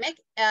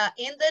pandemic,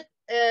 in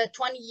the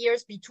 20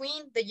 years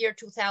between the year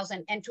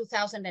 2000 and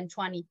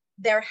 2020,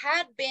 there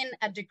had been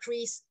a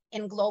decrease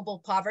in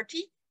global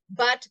poverty,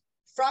 but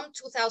from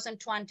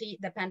 2020,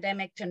 the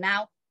pandemic, to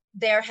now,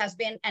 there has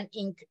been an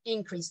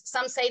increase.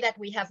 Some say that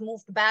we have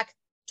moved back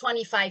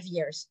 25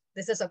 years.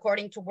 This is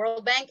according to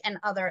World Bank and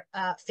other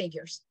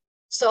figures.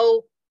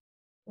 So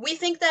we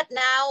think that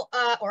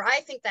now, or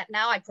I think that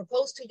now, I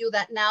propose to you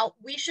that now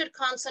we should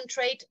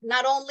concentrate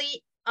not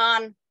only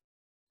on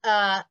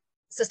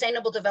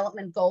Sustainable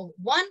Development Goal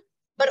 1,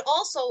 but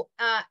also,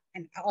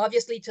 and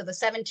obviously to the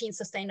 17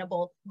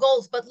 sustainable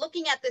goals, but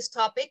looking at this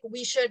topic,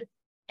 we should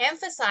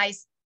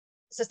emphasize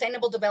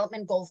Sustainable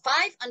Development Goal 5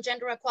 on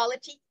gender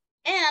equality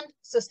and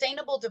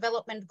Sustainable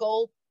Development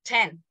Goal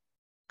 10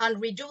 on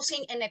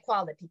reducing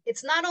inequality.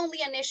 It's not only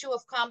an issue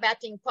of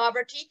combating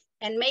poverty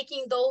and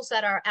making those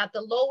that are at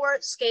the lower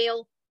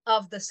scale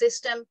of the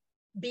system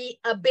be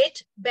a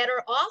bit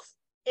better off.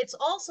 It's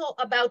also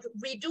about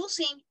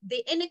reducing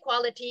the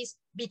inequalities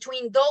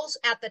between those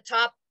at the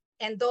top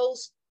and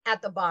those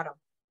at the bottom.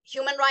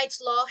 Human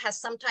rights law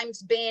has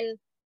sometimes been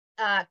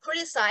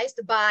criticized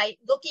by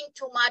looking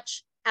too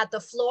much at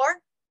the floor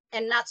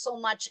and not so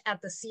much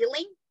at the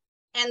ceiling.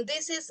 And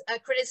this is a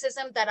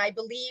criticism that I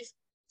believe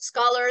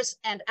scholars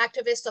and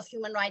activists of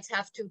human rights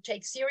have to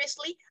take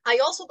seriously. I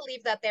also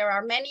believe that there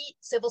are many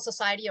civil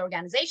society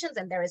organizations,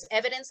 and there is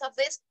evidence of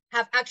this,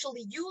 have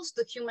actually used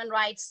the human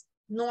rights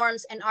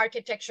norms and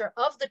architecture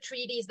of the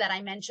treaties that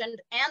I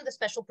mentioned and the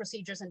special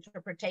procedures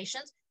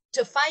interpretations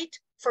to fight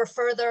for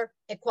further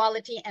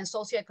equality and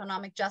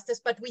socioeconomic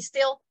justice. But we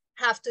still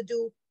have to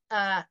do,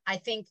 I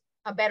think,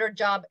 a better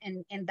job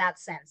in that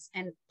sense.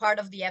 And part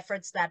of the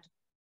efforts that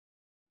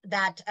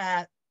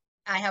I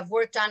have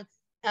worked on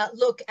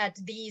look at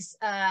these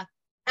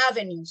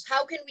avenues.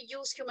 How can we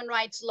use human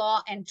rights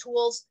law and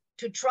tools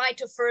to try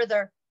to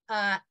further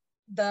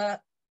the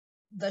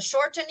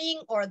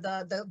shortening or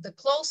the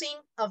closing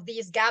of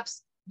these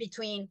gaps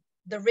between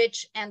the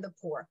rich and the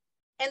poor?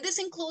 And this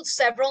includes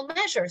several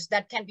measures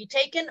that can be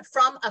taken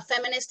from a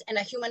feminist and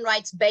a human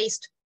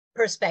rights-based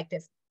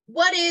perspective.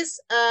 What is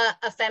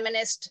a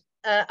feminist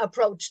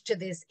approach to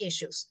these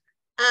issues?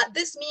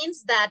 This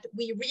means that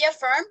we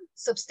reaffirm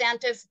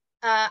substantive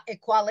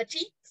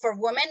equality for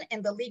women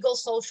in the legal,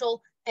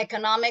 social,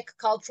 economic,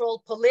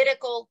 cultural,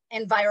 political,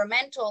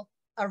 environmental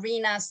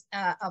arenas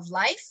of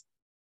life.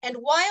 And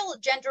while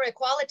gender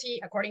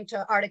equality, according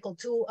to Article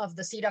 2 of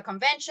the CEDAW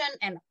Convention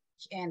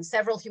and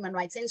several human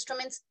rights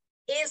instruments,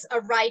 is a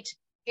right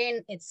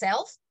in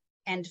itself,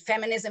 and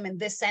feminism in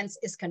this sense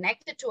is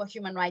connected to a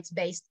human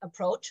rights-based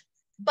approach,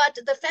 but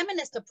the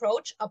feminist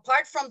approach,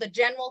 apart from the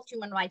general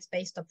human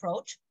rights-based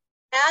approach,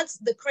 adds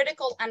the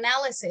critical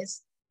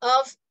analysis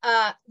of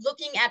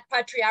looking at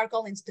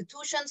patriarchal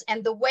institutions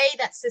and the way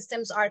that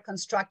systems are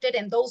constructed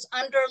and those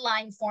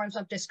underlying forms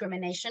of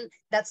discrimination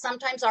that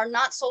sometimes are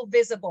not so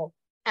visible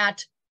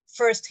at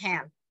first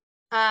hand,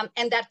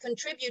 and that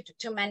contribute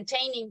to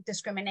maintaining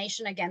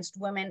discrimination against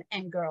women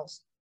and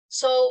girls.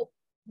 So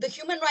the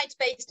human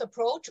rights-based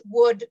approach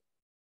would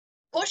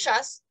push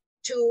us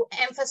to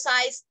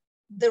emphasize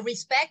the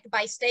respect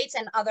by states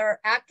and other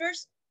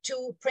actors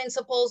to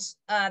principles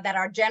that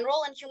are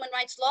general in human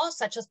rights law,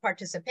 such as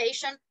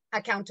participation,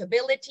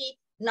 accountability,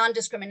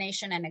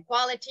 non-discrimination and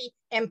equality,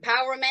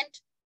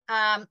 empowerment,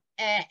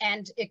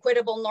 and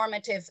equitable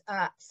normative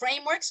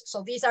frameworks.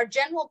 So these are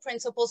general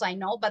principles, I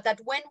know, but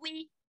that when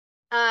we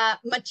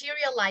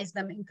materialize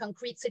them in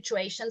concrete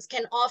situations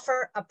can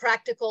offer a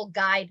practical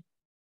guide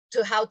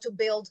to how to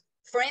build,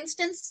 for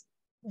instance,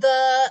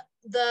 the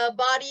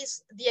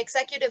bodies, the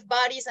executive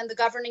bodies and the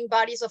governing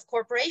bodies of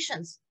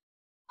corporations.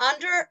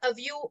 Under a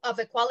view of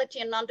equality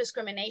and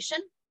non-discrimination,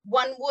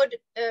 one would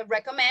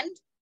recommend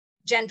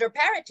gender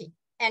parity,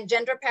 and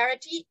gender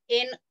parity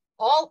in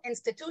all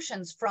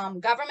institutions, from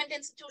government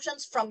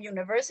institutions, from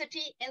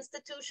university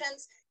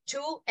institutions,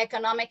 to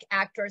economic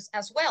actors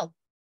as well.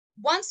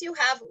 Once you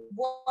have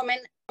women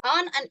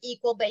on an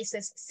equal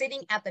basis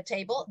sitting at the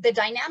table, the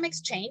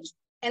dynamics change,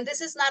 and this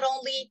is not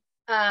only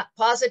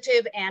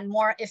positive and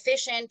more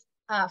efficient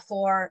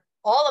for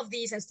all of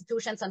these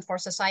institutions and for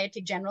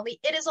society generally,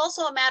 it is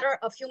also a matter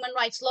of human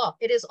rights law.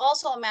 It is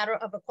also a matter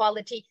of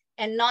equality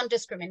and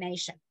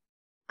non-discrimination.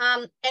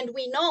 And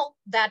we know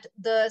that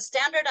the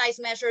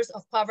standardized measures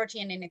of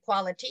poverty and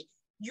inequality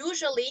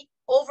usually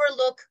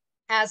overlook,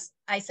 as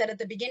I said at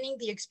the beginning,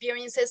 the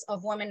experiences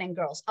of women and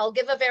girls. I'll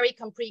give a very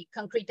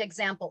concrete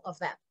example of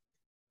that.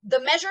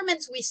 The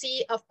measurements we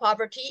see of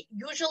poverty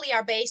usually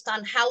are based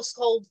on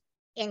household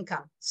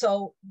income.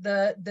 So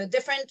the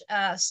different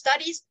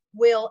studies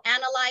will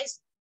analyze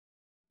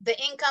the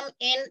income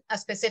in a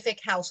specific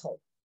household.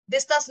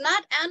 This does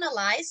not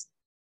analyze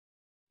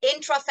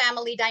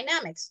intra-family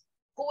dynamics.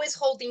 Who is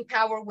holding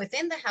power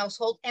within the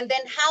household, and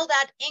then how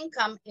that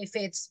income, if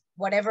it's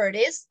whatever it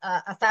is,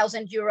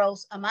 1,000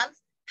 euros a month,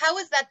 how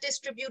is that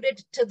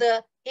distributed to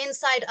the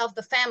inside of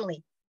the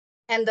family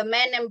and the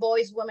men and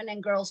boys, women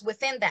and girls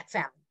within that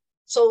family.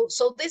 So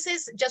this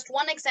is just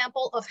one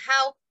example of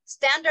how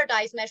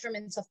standardized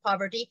measurements of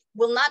poverty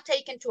will not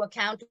take into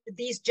account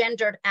these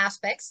gendered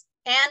aspects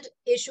and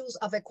issues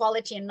of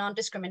equality and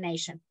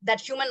non-discrimination that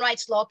human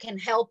rights law can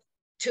help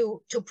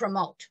to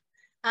promote.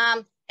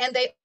 And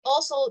they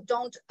also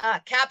don't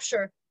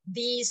capture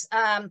these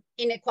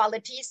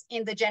inequalities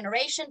in the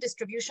generation,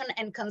 distribution,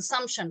 and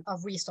consumption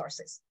of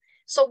resources.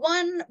 So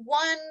one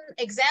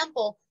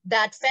example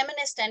that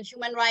feminist and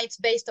human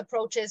rights-based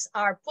approaches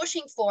are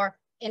pushing for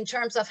in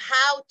terms of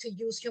how to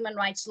use human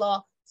rights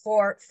law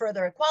for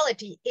further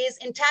equality is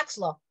in tax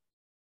law.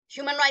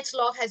 Human rights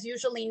law has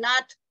usually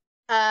not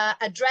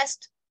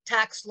addressed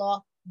tax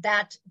law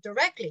that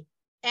directly.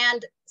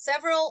 And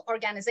several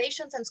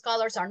organizations and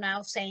scholars are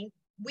now saying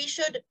we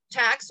should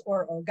tax,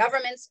 or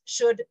governments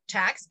should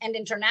tax, and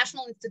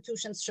international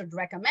institutions should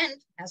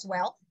recommend as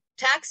well,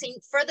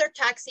 further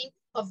taxing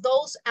of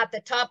those at the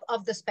top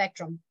of the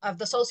spectrum, of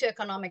the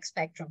socioeconomic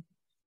spectrum.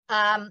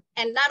 And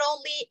not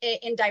only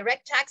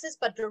indirect taxes,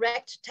 but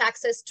direct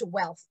taxes to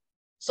wealth.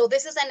 So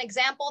this is an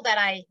example that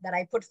I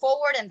put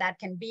forward and that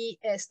can be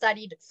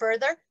studied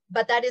further,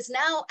 but that is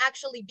now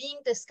actually being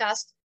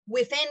discussed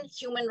within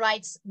human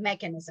rights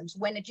mechanisms,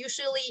 when it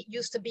usually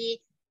used to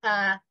be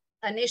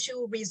an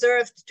issue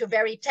reserved to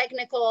very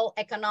technical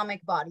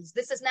economic bodies.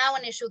 This is now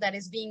an issue that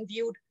is being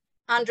viewed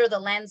under the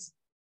lens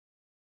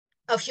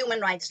of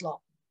human rights law.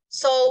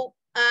 So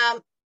I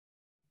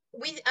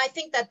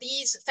think that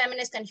these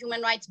feminist and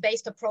human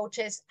rights-based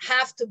approaches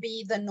have to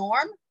be the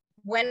norm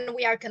when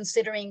we are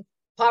considering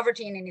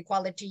poverty and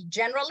inequality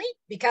generally,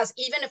 because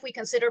even if we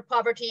consider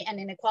poverty and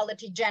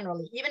inequality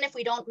generally, even if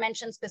we don't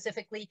mention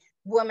specifically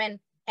women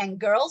and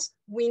girls,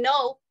 we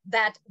know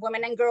that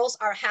women and girls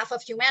are half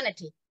of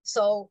humanity.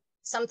 So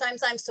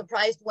sometimes I'm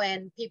surprised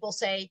when people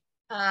say,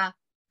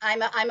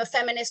 I'm a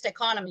feminist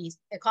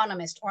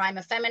economist, or I'm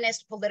a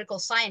feminist political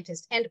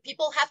scientist. And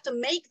people have to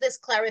make this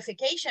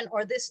clarification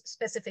or this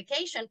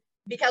specification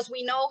because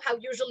we know how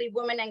usually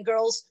women and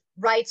girls'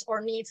 rights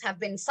or needs have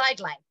been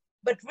sidelined.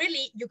 But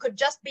really, you could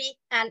just be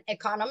an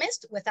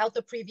economist without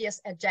the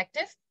previous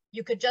adjective.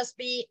 You could just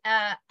be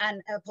a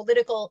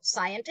political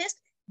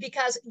scientist,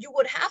 because you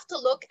would have to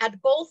look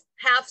at both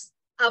halves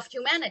of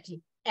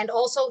humanity. And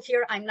also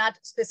here, I'm not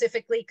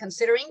specifically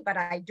considering, but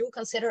I do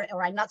consider,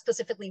 or I'm not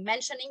specifically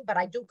mentioning, but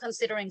I do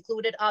consider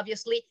included,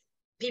 obviously,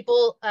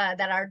 people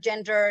that are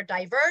gender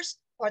diverse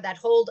or that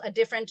hold a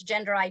different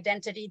gender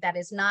identity that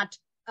is not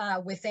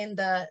within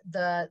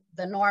the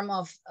norm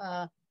of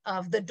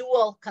the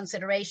dual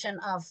consideration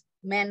of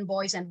men,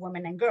 boys, and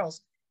women and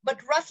girls. But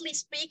roughly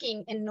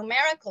speaking, in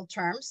numerical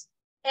terms,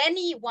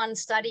 anyone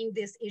studying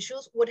these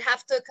issues would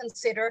have to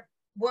consider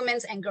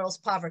women's and girls'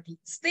 poverty.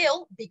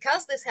 Still,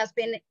 because this has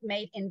been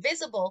made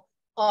invisible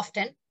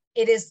often,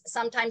 it is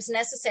sometimes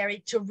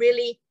necessary to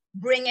really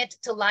bring it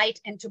to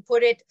light and to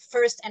put it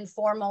first and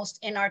foremost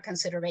in our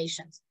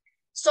considerations.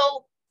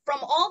 So from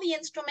all the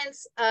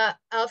instruments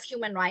of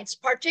human rights,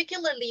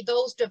 particularly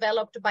those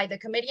developed by the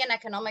Committee on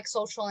Economic,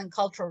 Social, and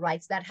Cultural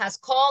Rights that has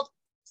called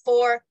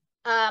for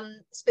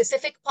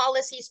specific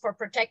policies for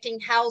protecting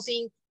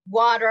housing,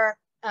 water,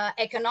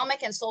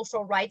 economic and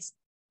social rights,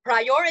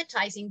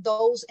 prioritizing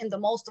those in the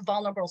most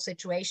vulnerable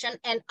situation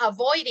and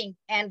avoiding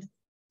and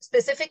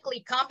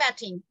specifically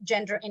combating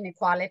gender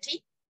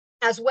inequality,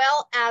 as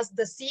well as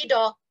the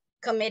CEDAW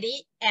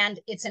committee and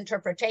its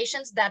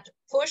interpretations that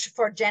push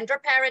for gender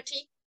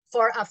parity,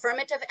 for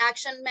affirmative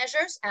action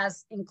measures,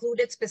 as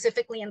included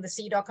specifically in the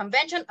CEDAW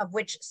Convention, of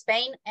which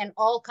Spain and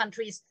all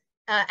countries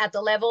at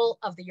the level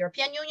of the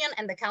European Union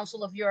and the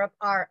Council of Europe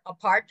are a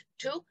part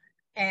too.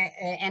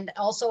 And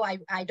also,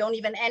 I don't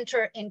even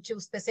enter into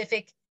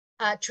specific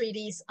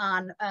treaties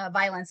on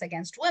violence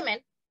against women.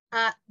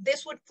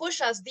 This would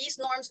push us, these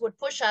norms would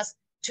push us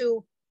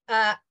to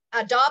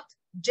adopt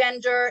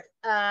gender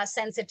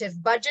sensitive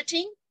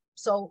budgeting.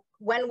 So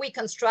when we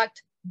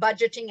construct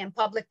budgeting and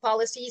public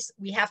policies,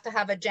 we have to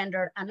have a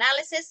gender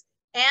analysis,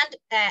 and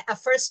a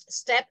first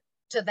step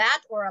to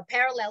that, or a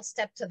parallel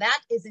step to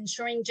that, is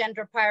ensuring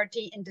gender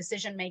parity in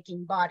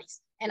decision-making bodies.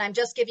 And I'm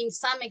just giving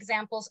some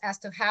examples as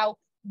to how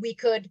we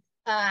could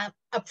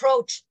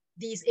approach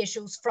these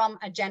issues from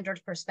a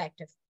gendered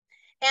perspective.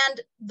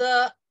 And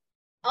the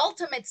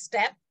ultimate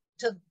step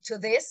to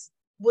this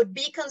would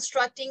be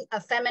constructing a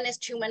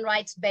feminist human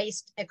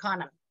rights-based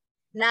economy.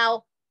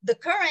 Now, the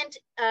current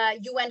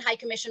UN High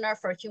Commissioner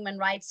for Human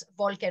Rights,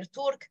 Volker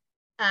Turk,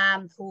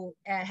 who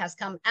has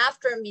come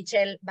after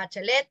Michelle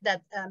Bachelet,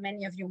 that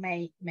many of you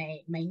may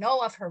know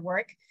of her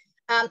work,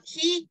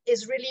 he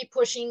is really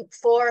pushing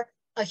for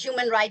a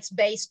human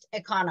rights-based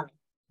economy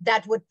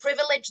that would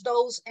privilege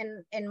those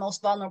in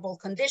most vulnerable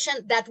condition,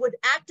 that would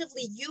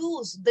actively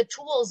use the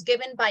tools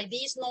given by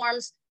these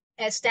norms,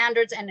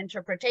 standards, and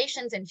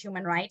interpretations in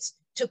human rights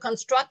to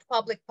construct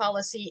public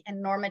policy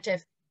and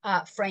normative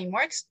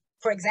frameworks.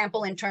 For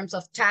example, in terms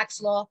of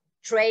tax law,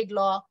 trade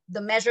law,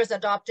 the measures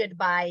adopted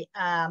by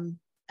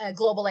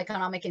global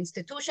economic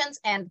institutions.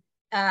 And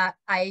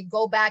I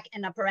go back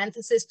in a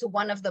parenthesis to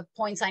one of the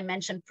points I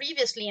mentioned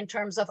previously in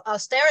terms of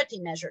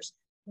austerity measures.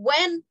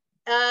 When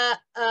the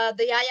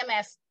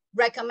IMF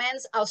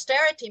recommends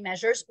austerity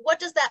measures, what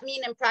does that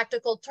mean in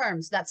practical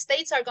terms? That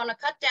states are going to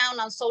cut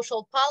down on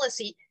social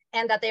policy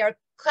and that they are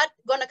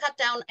going to cut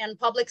down on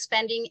public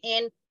spending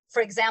in,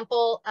 for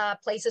example,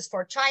 places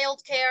for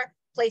childcare,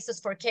 places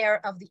for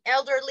care of the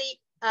elderly,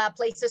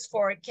 places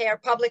for care,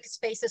 public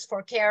spaces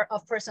for care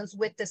of persons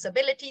with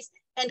disabilities.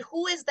 And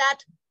who is that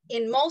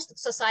in most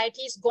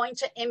societies going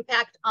to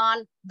impact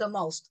on the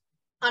most?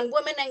 On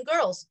women and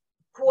girls,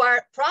 who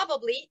are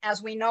probably,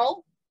 as we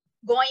know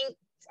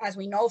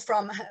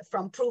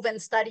from proven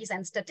studies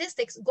and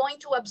statistics, going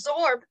to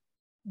absorb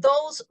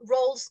those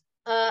roles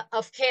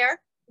of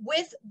care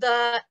with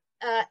the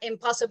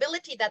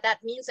impossibility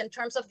that means in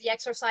terms of the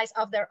exercise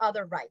of their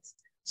other rights.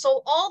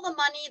 So all the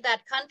money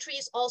that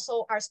countries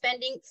also are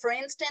spending, for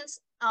instance,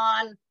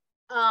 on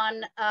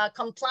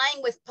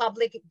complying with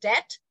public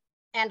debt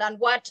and on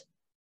what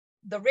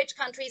the rich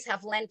countries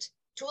have lent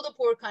to the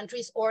poor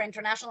countries or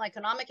international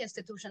economic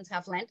institutions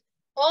have lent,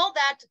 all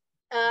that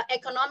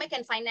economic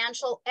and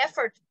financial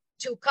effort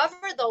to cover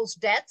those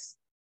debts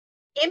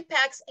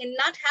impacts in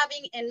not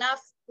having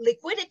enough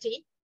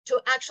liquidity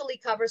to actually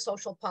cover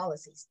social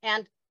policies.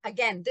 And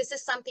again, this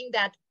is something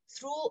that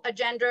through a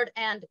gendered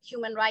and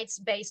human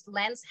rights-based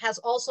lens has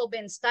also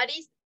been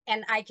studied,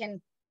 and I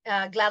can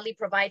gladly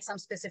provide some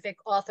specific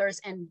authors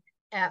and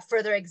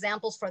further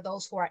examples for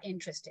those who are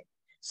interested.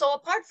 So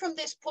apart from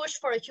this push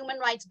for a human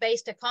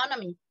rights-based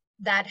economy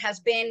that has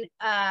been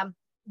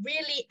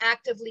really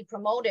actively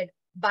promoted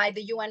by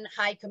the UN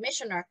High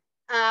Commissioner,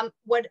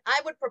 what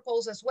I would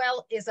propose as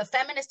well is a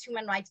feminist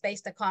human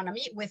rights-based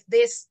economy with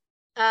this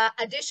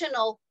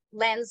additional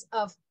lens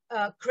of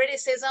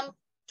criticism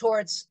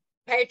towards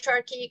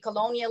patriarchy,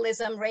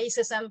 colonialism,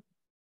 racism,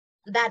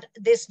 that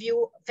this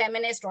view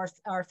feminist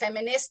or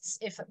feminists,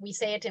 if we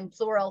say it in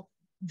plural,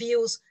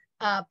 views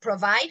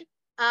provide,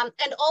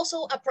 and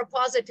also a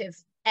propositive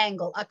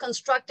angle, a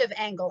constructive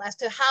angle as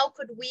to how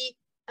could we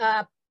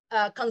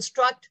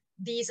construct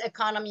these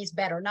economies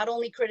better, not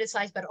only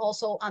criticize, but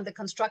also on the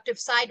constructive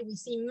side. We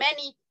see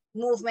many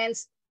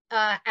movements,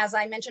 as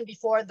I mentioned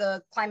before,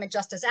 the climate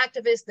justice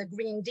activists, the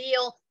Green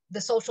Deal,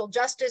 the social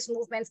justice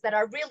movements that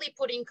are really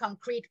putting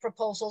concrete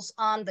proposals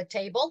on the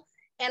table,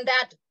 and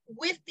that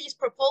with these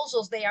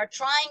proposals, they are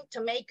trying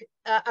to make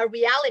a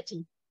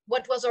reality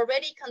what was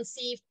already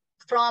conceived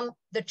from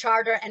the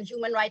Charter and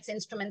human rights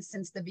instruments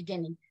since the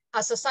beginning.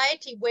 A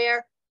society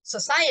where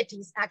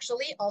societies,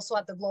 actually, also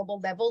at the global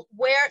level,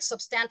 where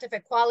substantive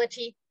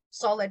equality,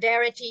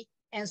 solidarity,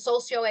 and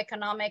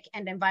socioeconomic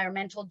and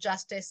environmental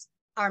justice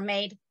are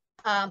made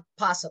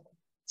possible.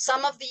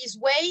 Some of these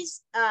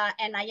ways,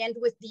 and I end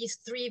with these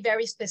three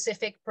very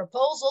specific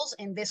proposals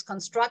in this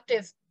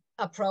constructive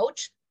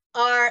approach,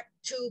 are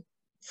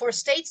for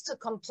states to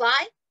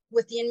comply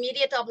with the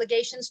immediate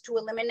obligations to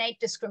eliminate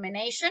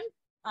discrimination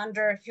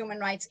under human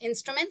rights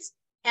instruments,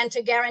 and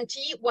to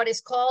guarantee what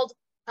is called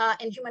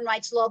in human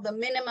rights law the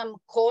minimum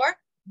core,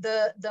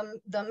 the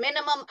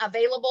minimum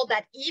available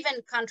that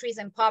even countries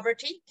in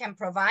poverty can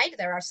provide.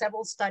 There are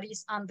several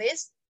studies on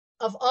this,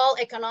 of all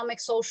economic,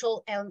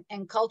 social,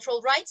 and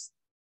cultural rights,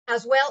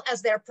 as well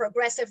as their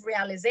progressive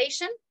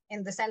realization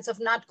in the sense of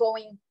not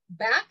going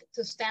back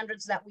to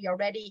standards that we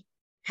already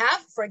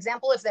have. For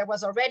example, if there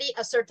was already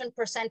a certain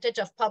percentage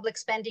of public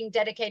spending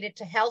dedicated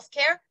to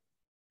healthcare,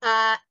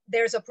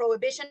 there's a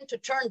prohibition to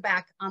turn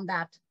back on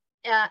that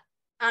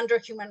under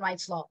human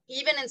rights law,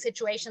 even in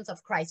situations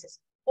of crisis.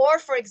 Or,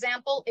 for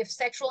example, if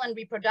sexual and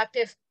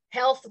reproductive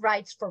health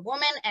rights for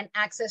women and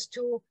access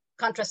to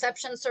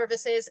contraception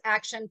services,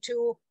 action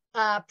to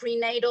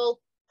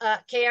prenatal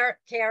care,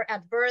 care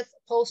at birth,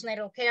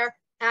 postnatal care,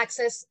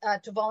 access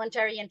to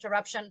voluntary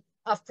interruption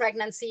of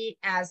pregnancy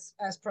as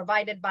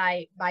provided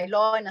by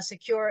law in a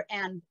secure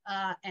and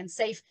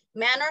safe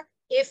manner.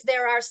 If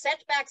there are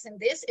setbacks in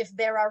this, if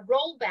there are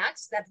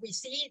rollbacks, that we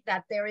see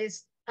that there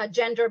is a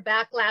gender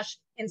backlash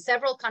in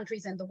several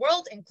countries in the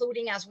world,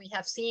 including, as we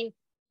have seen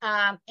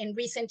in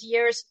recent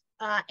years,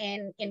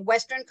 in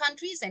Western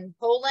countries, in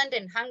Poland,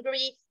 in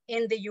Hungary,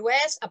 in the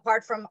US,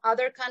 apart from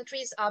other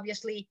countries,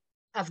 obviously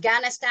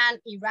Afghanistan,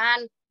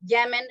 Iran,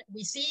 Yemen.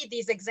 We see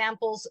these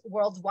examples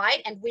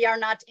worldwide, and we are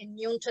not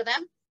immune to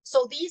them.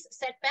 So these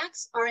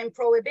setbacks are in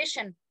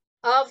prohibition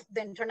of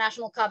the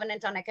International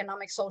Covenant on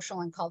Economic,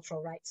 Social, and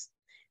Cultural Rights.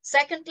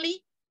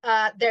 Secondly,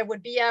 there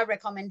would be a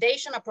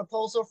recommendation, a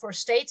proposal for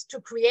states to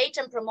create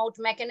and promote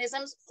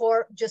mechanisms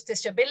for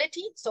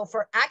justiciability, so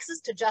for access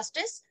to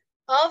justice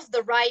of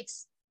the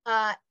rights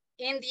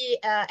in the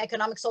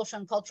Economic, Social,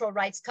 and Cultural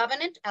Rights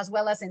Covenant, as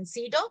well as in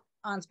CEDAW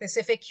on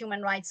specific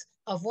human rights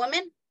of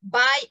women,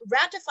 by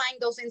ratifying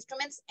those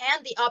instruments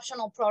and the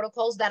optional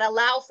protocols that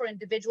allow for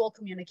individual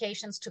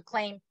communications to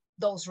claim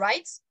those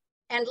rights.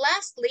 And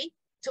lastly,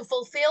 to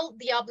fulfill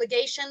the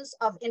obligations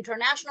of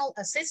international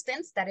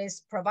assistance that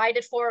is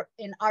provided for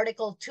in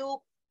Article 2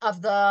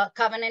 of the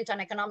Covenant on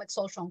Economic,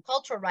 Social, and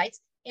Cultural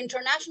Rights,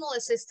 international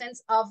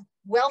assistance of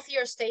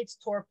wealthier states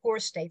toward poor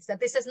states, that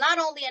this is not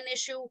only an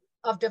issue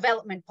of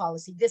development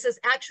policy, this is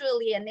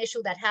actually an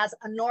issue that has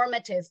a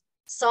normative,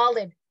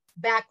 solid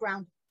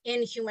background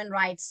in human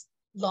rights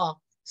law.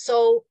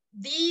 So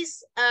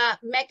these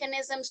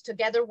mechanisms,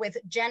 together with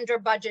gender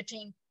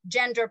budgeting,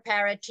 gender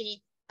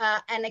parity,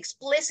 an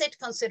explicit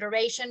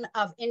consideration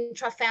of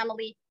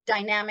intra-family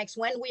dynamics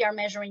when we are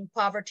measuring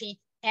poverty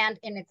and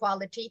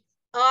inequality,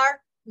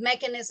 are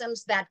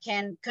mechanisms that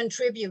can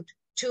contribute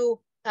to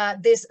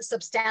this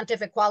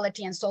substantive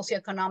equality and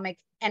socioeconomic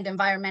and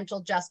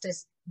environmental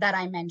justice that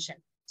I mentioned.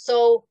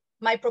 So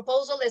my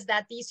proposal is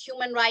that these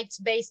human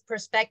rights-based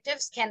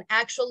perspectives can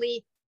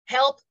actually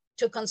help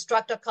to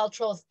construct a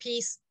culture of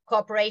peace,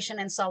 cooperation,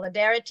 and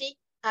solidarity,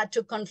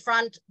 to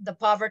confront the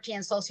poverty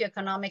and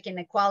socioeconomic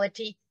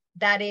inequality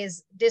that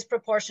is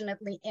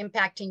disproportionately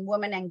impacting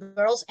women and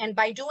girls, and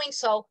by doing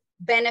so,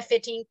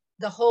 benefiting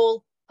the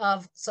whole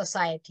of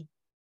society.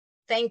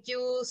 Thank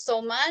you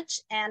so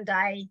much, and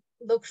I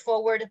look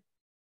forward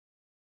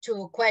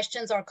to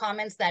questions or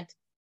comments that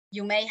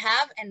you may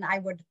have, and I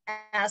would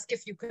ask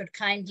if you could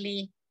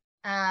kindly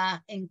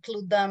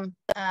include them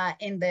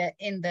in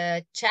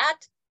the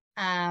chat.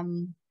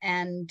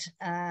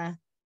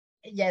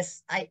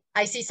 Yes,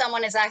 I see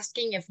someone is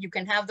asking if you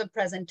can have the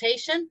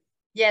presentation.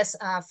 Yes,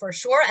 for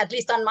sure, at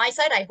least on my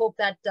side. I hope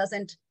that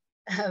doesn't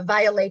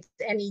violate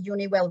any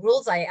EUniWell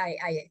rules.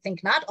 I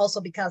think not,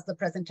 also because the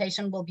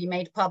presentation will be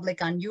made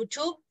public on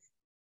YouTube.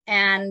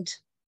 And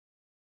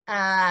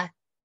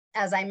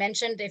as I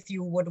mentioned, if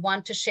you would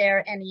want to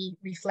share any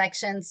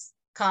reflections,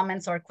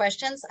 comments, or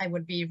questions, I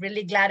would be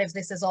really glad if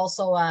this is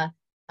also a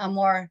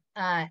more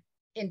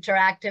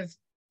interactive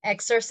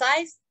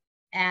exercise.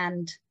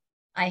 And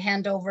I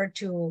hand over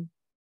to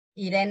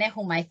Irene,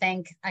 whom I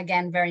thank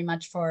again very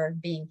much for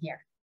being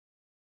here.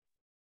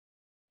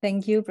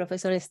 Thank you,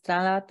 Professor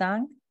Estrada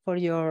Tang, for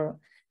your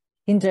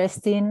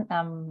interesting,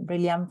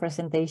 brilliant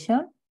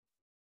presentation.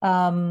 There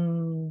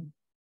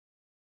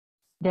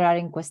are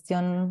in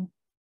question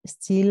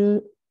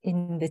still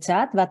in the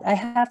chat, but I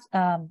have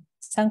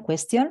some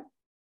question.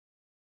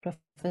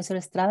 Professor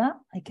Estrada,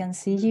 I can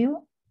see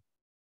you.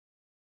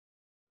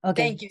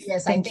 Okay. Thank you.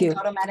 Yes, I think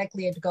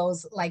automatically it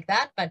goes like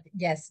that, but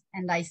yes,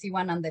 and I see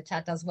one on the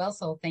chat as well.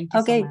 So thank you.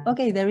 Okay, so much.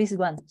 okay, there is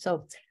one.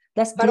 So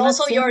that's but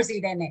also yours,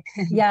 Irene.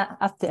 Yeah,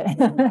 after.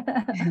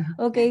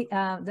 Okay,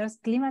 does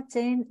climate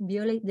change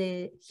violate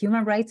the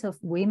human rights of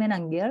women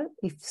and girls?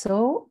 If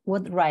so,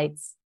 what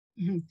rights?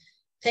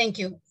 Thank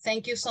you.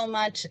 Thank you so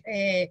much,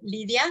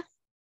 Lydia.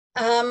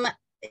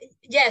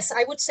 Yes,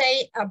 I would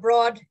say a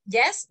broad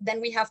yes.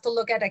 Then we have to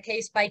look at a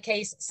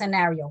case-by-case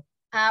scenario.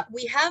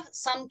 We have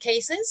some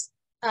cases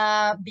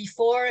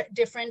before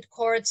different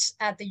courts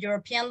at the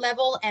European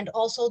level, and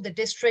also the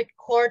district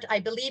court, I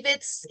believe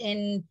it's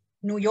in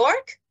New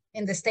York,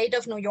 in the state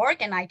of New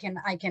York, and I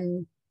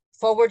can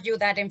forward you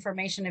that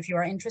information if you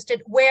are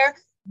interested, where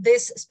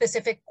this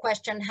specific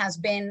question has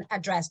been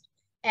addressed.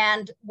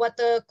 And what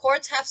the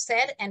courts have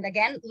said, and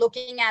again,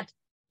 looking at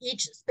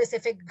each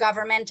specific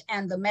government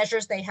and the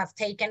measures they have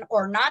taken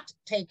or not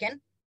taken,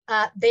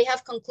 they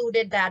have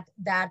concluded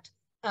that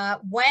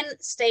when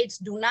states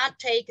do not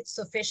take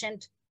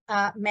sufficient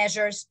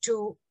measures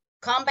to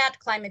combat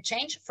climate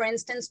change, for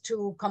instance,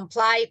 to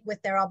comply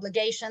with their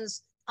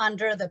obligations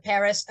under the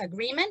Paris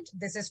Agreement.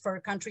 This is for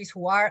countries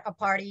who are a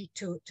party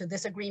to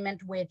this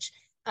agreement, which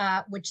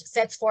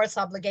sets forth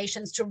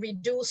obligations to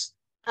reduce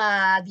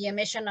the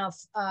emission of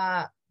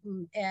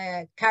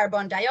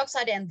carbon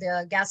dioxide and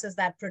the gases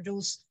that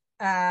produce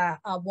a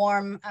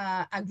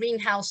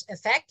greenhouse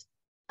effect.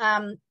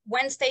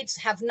 When states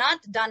have not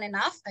done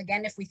enough,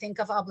 again, if we think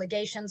of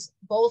obligations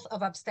both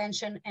of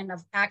abstention and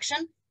of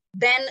action,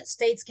 then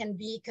states can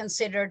be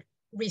considered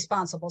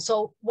responsible.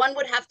 So one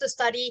would have to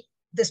study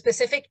the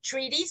specific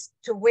treaties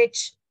to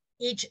which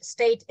each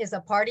state is a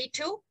party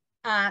to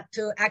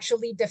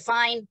actually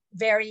define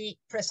very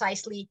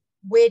precisely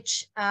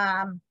which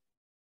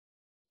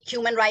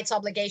human rights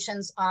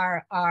obligations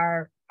are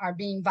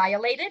being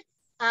violated.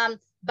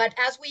 But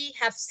as we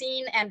have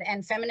seen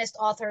and feminist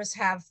authors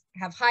have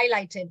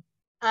highlighted,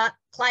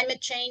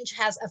 climate change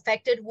has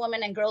affected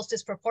women and girls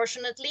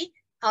disproportionately.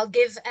 I'll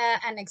give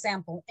an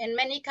example. In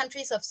many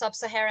countries of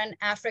sub-Saharan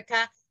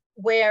Africa,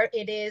 where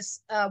it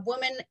is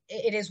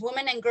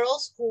women and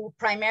girls who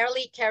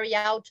primarily carry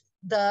out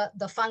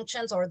the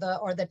functions or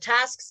the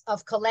tasks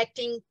of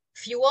collecting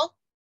fuel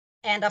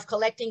and of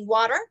collecting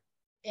water.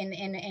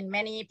 In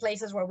many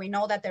places where we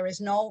know that there is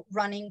no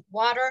running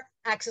water,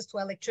 access to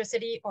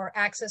electricity, or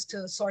access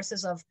to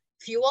sources of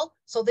fuel.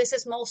 So this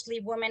is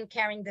mostly women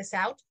carrying this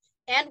out.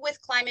 And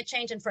with climate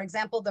change and, for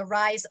example, the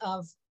rise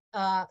of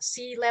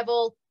sea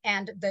level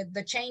and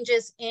the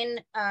changes in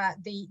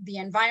the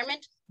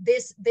environment,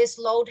 this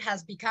load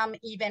has become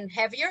even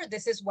heavier.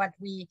 This is what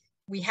we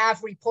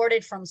have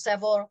reported from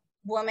several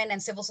women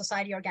and civil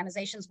society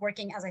organizations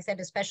working, as I said,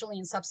 especially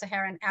in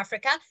sub-Saharan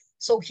Africa.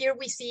 So here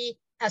we see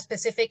a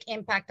specific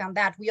impact on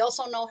that. We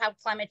also know how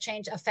climate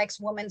change affects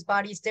women's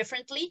bodies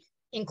differently,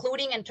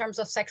 including in terms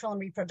of sexual and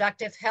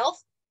reproductive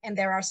health. And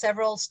there are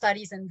several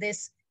studies in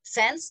this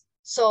sense.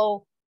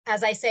 So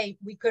as I say,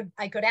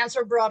 I could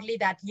answer broadly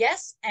that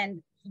yes,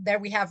 and there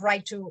we have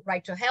right to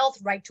health,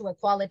 right to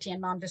equality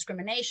and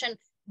non-discrimination,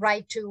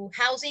 right to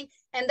housing,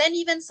 and then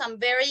even some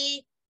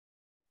very,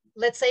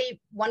 let's say,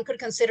 one could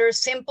consider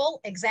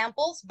simple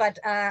examples, but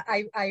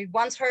I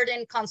once heard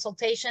in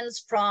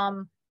consultations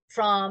from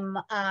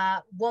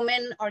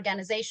women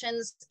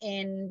organizations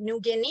in New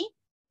Guinea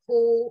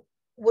who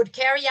would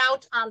carry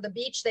out on the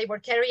beach, they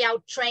would carry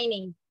out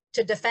training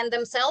to defend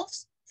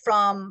themselves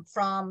from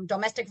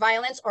domestic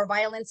violence or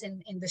violence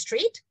in the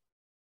street.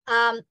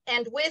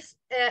 And with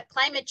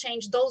climate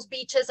change, those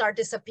beaches are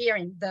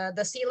disappearing.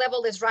 The sea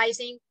level is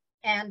rising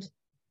and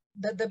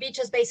the beach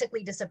is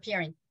basically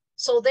disappearing.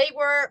 So they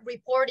were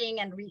reporting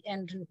and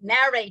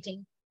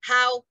narrating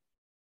how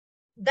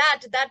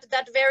that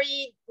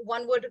very,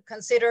 one would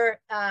consider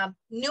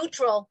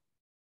neutral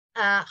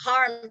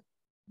harm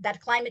that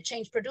climate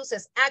change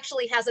produces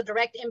actually has a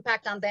direct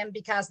impact on them,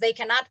 because they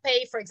cannot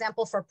pay, for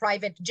example, for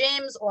private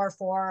gyms or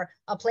for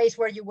a place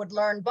where you would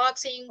learn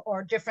boxing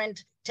or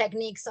different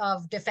techniques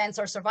of defense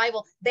or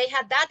survival. They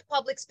had that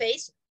public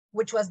space,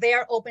 which was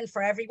there open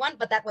for everyone,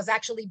 but that was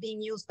actually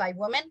being used by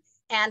women,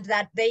 and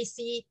that they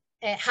see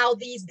how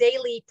these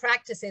daily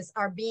practices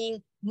are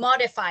being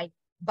modified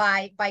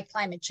by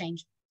climate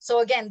change. So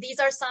again, these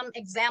are some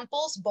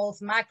examples,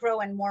 both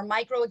macro and more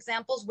micro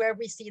examples, where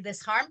we see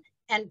this harm.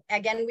 And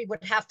again, we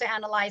would have to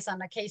analyze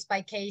on a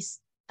case-by-case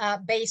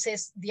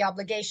basis the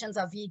obligations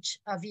of each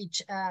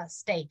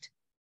state.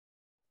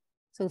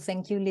 So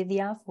thank you,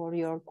 Lydia, for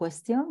your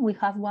question. We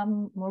have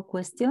one more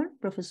question,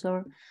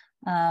 Professor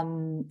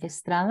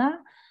Estrada,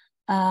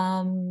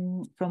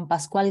 from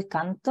Pascual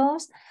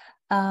Cantos.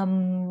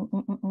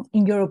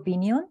 In your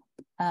opinion,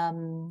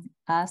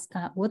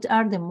 what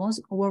are the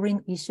most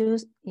worrying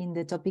issues in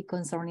the topic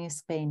concerning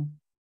Spain?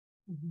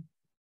 Mm-hmm.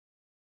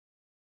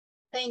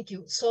 Thank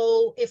you.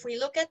 So if we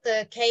look at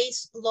the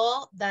case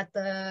law that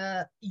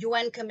the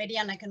UN Committee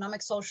on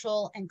Economic,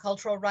 Social, and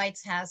Cultural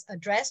Rights has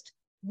addressed,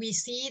 we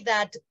see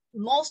that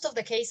most of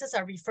the cases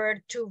are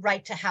referred to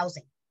right to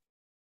housing.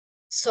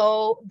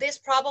 So this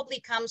probably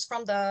comes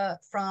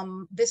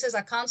this is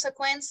a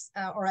consequence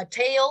or a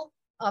tale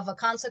of a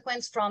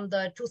consequence from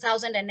the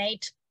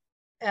 2008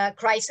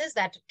 crisis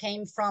that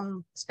came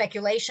from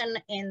speculation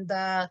in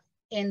the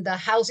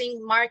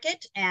housing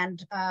market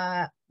and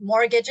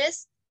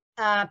mortgages.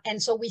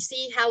 And so we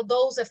see how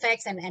those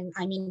effects, and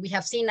I mean, we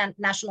have seen at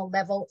national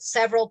level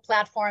several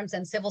platforms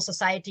and civil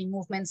society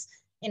movements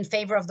in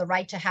favor of the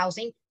right to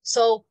housing.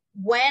 So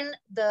when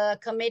the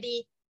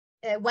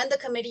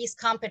committee's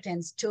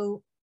competence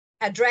to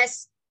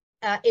address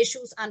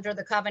issues under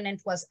the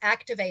covenant was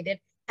activated,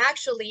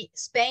 actually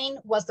Spain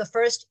was the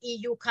first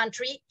EU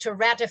country to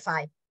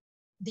ratify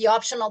the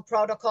optional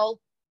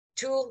protocol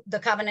to the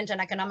Covenant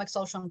on Economic,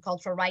 Social, and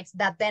Cultural Rights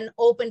that then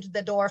opened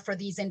the door for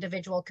these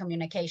individual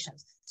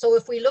communications. So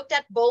if we looked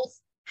at both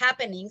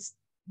happenings,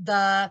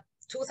 the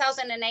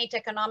 2008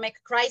 economic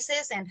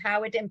crisis and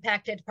how it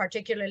impacted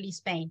particularly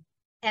Spain,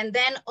 and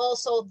then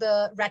also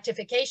the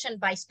ratification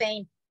by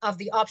Spain of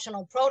the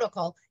optional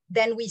protocol,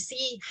 then we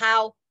see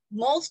how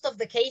most of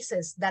the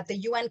cases that the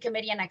UN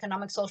Committee on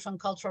Economic, Social, and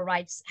Cultural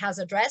Rights has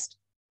addressed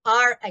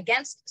are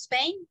against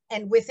Spain,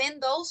 and within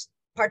those,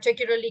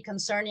 particularly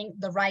concerning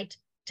the right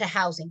to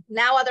housing.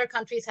 Now other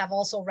countries have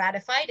also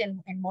ratified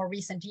in more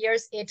recent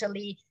years,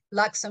 Italy,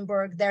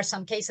 Luxembourg. There's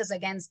some cases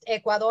against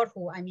Ecuador,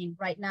 who I mean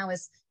right now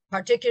is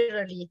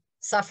particularly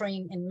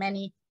suffering in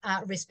many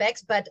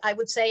respects. But I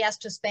would say as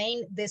to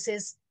Spain, this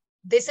is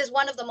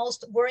one of the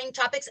most worrying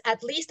topics,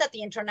 at least at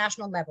the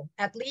international level,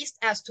 at least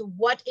as to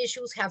what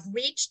issues have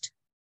reached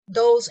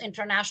those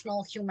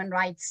international human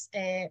rights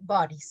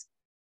bodies.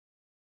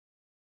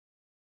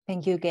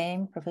 Thank you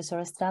again, Professor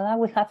Estrada.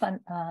 We have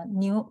a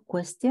new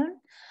question.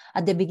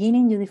 At the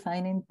beginning, you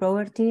defined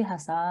poverty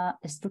as a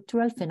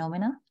structural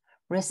phenomena.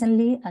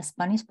 Recently, a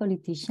Spanish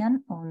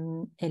politician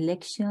on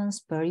elections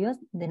period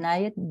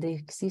denied the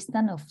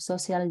existence of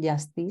social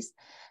justice,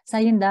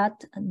 saying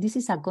that this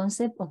is a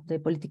concept of the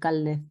political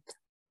left.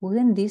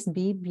 Wouldn't this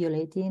be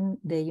violating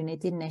the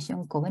United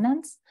Nations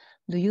covenants?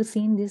 Do you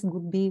think this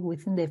would be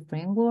within the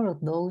framework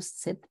of those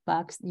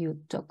setbacks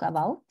you talk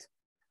about?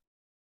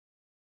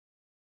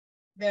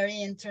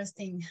 Very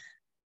interesting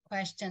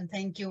question.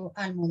 Thank you,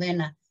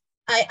 Almudena.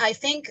 I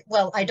think,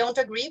 well, I don't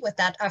agree with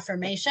that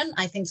affirmation.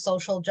 I think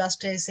social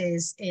justice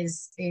is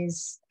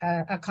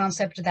a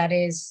concept that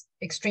is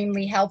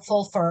extremely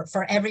helpful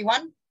for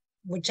everyone,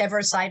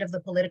 whichever side of the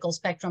political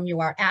spectrum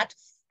you are at.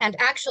 And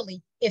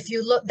actually, if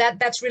you look,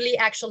 that's really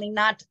actually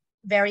not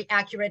very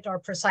accurate or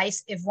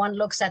precise if one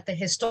looks at the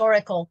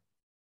historical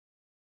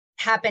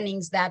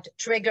happenings that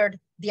triggered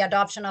the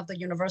adoption of the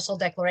Universal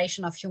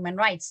Declaration of Human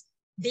Rights.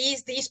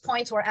 These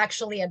points were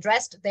actually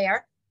addressed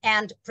there,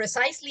 and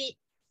precisely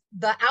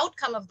the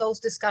outcome of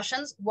those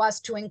discussions was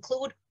to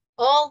include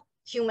all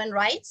human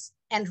rights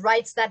and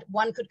rights that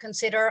one could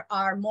consider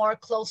are more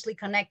closely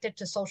connected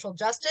to social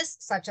justice,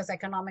 such as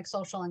economic,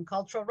 social, and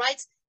cultural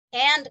rights,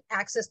 and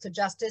access to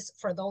justice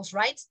for those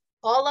rights,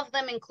 all of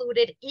them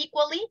included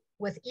equally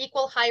with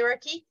equal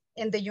hierarchy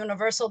in the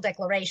Universal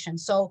Declaration.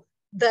 So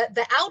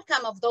the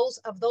outcome of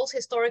those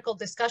historical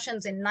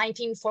discussions in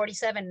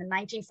 1947 and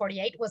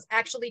 1948 was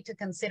actually to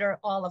consider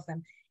all of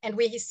them. And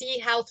we see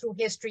how through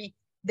history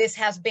this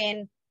has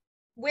been,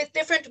 with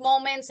different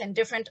moments and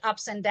different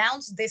ups and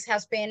downs, this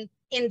has been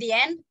in the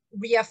end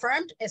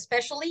reaffirmed,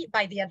 especially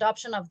by the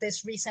adoption of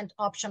this recent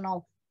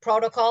optional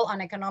protocol on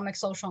economic,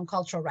 social, and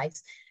cultural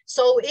rights.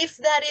 So if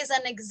that is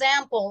an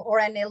example or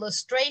an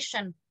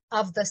illustration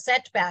of the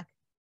setback,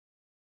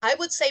 I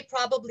would say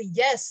probably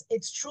yes.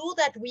 It's true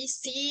that we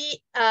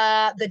see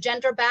the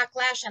gender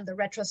backlash and the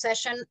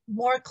retrocession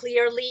more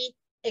clearly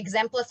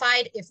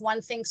exemplified if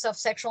one thinks of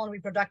sexual and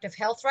reproductive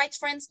health rights,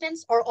 for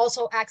instance, or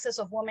also access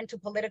of women to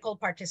political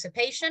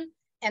participation,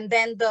 and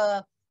then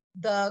the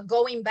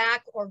going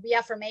back or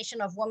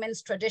reaffirmation of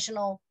women's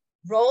traditional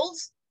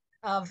roles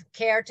of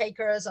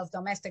caretakers, of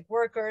domestic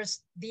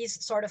workers,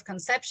 these sort of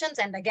conceptions.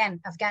 And again,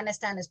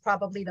 Afghanistan is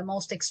probably the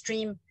most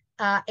extreme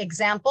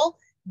example.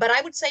 But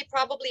I would say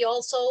probably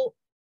also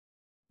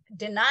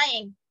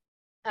denying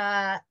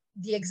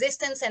the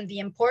existence and the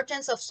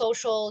importance of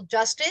social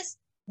justice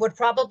would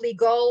probably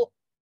go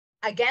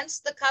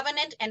against the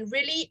covenant and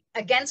really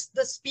against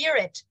the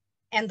spirit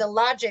and the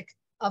logic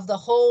of the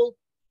whole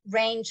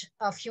range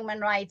of human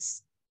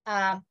rights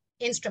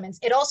instruments.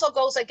 It also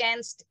goes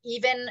against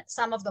even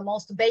some of the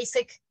most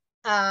basic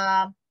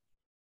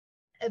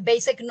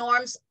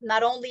norms,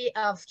 not only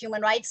of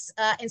human rights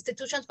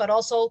institutions, but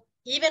also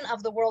even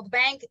of the World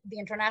Bank, the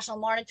International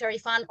Monetary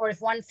Fund, or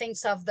if one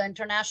thinks of the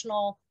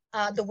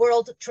the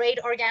World Trade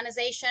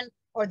Organization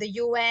or the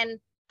UN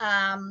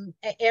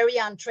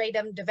Area on Trade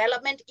and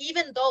Development,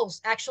 even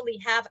those actually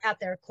have at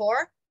their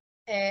core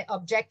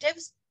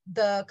objectives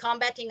the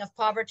combating of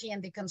poverty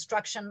and the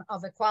construction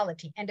of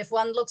equality. And if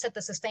one looks at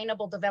the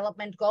Sustainable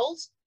Development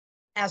Goals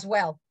as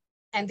well,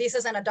 and this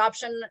is an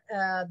adoption,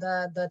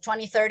 the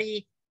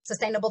 2030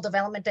 Sustainable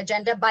Development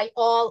Agenda by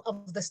all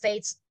of the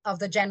states of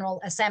the General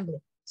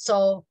Assembly.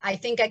 So I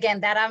think, again,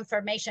 that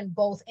affirmation,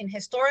 both in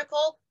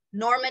historical,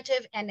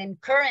 normative, and in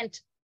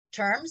current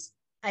terms,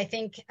 I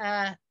think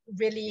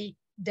really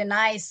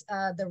denies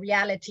the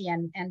reality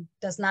and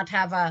does not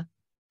have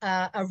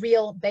a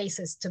real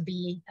basis to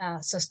be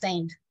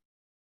sustained.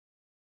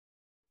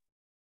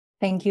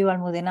 Thank you,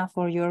 Almudena,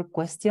 for your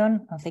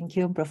question. Thank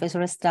you,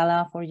 Professor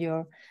Estrada, for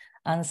your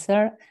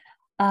answer.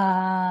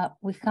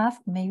 We have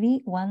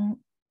maybe one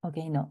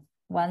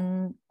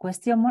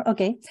question more.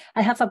 Okay,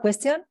 I have a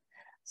question.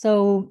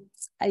 So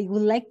I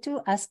would like to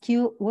ask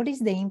you, what is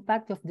the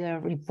impact of the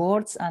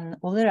reports and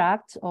other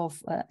acts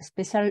of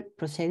special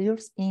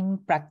procedures in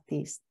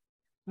practice?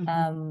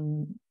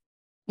 Mm-hmm.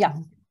 Yeah,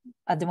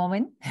 at the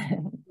moment.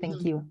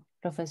 Thank you,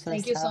 Professor.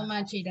 Thank you so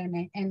much,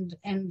 Irene.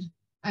 And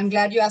I'm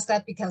glad you asked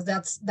that, because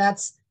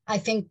that's I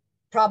think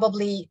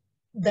probably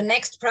the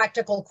next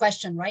practical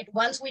question, right?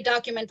 Once we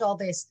document all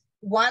this,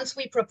 once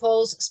we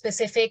propose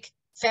specific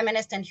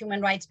feminist and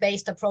human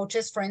rights-based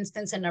approaches, for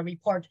instance, in a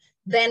report,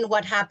 then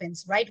what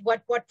happens, right?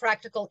 What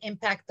practical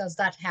impact does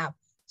that have?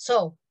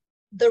 So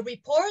the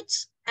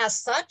reports as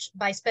such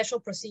by special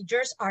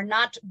procedures are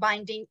not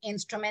binding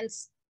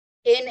instruments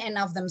in and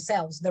of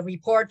themselves. The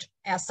report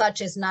as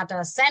such is not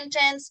a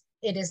sentence,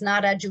 it is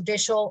not a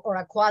judicial or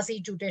a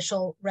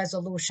quasi-judicial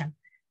resolution.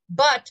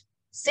 But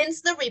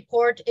since the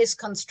report is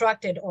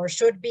constructed or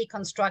should be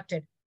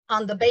constructed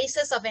on the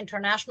basis of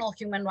international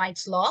human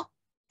rights law,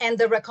 and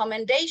the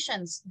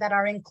recommendations that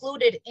are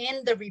included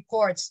in the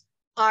reports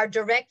are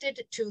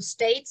directed to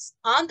states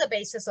on the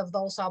basis of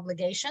those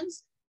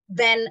obligations,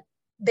 then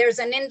there's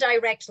an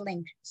indirect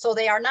link. So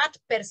they are not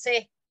per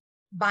se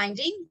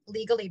binding,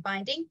 legally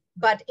binding,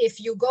 but if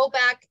you go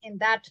back in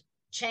that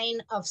chain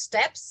of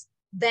steps,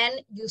 then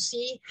you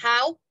see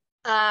how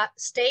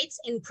states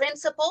in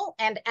principle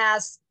and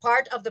as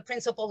part of the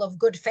principle of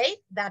good faith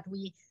that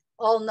we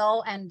all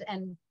know and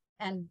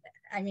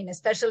I mean,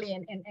 especially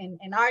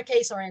in our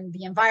case or in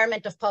the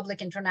environment of public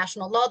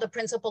international law, the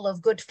principle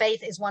of good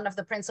faith is one of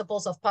the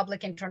principles of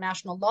public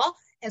international law.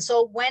 And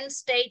so when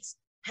states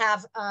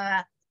have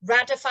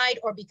ratified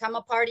or become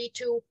a party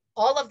to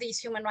all of these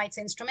human rights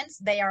instruments,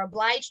 they are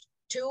obliged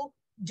to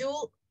do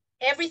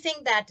everything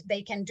that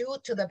they can do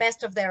to the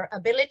best of their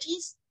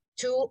abilities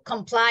to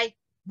comply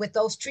with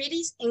those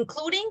treaties,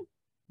 including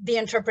the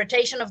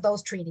interpretation of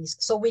those treaties.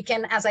 So we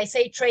can, as I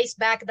say, trace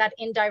back that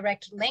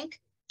indirect link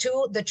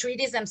to the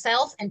treaties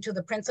themselves and to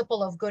the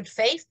principle of good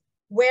faith,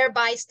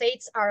 whereby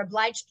states are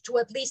obliged to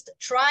at least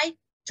try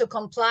to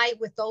comply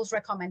with those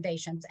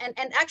recommendations. And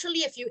actually,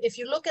 if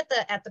you look at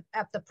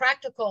the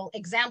practical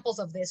examples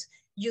of this,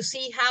 you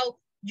see how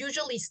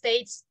usually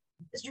states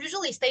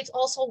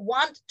also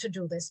want to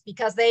do this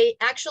because they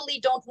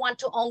actually don't want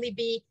to only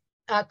be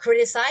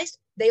criticized.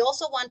 They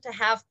also want to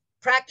have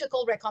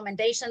practical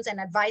recommendations and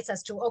advice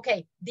as to,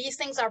 okay, these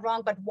things are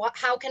wrong, but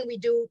how can we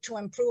do to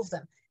improve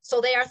them? So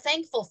they are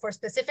thankful for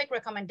specific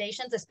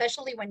recommendations,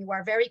 especially when you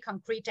are very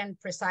concrete and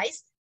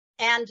precise.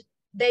 And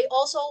they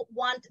also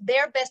want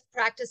their best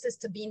practices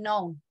to be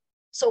known.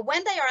 So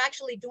when they are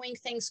actually doing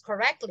things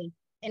correctly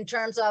in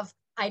terms of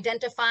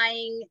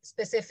identifying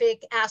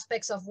specific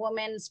aspects of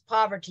women's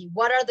poverty,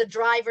 what are the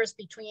drivers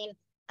between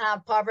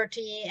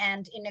poverty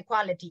and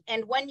inequality?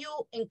 And when you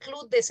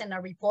include this in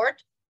a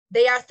report,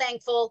 they are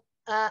thankful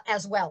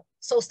as well.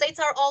 So states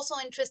are also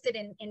interested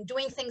in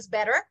doing things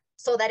better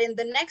so that in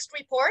the next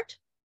report,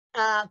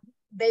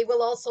 they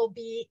will also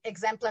be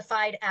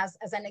exemplified as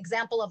an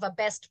example of a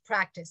best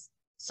practice.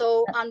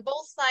 So on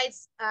both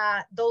sides,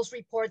 those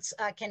reports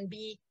can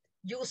be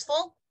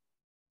useful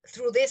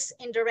through this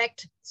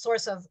indirect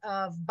source of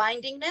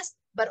bindingness,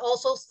 but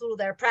also through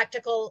their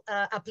practical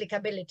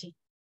applicability.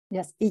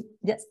 Yes,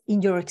 yes.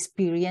 In your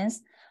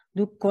experience,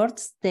 do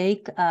courts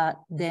take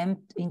them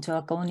into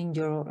account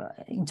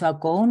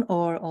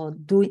or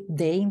do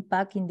they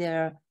impact in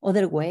their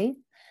other way?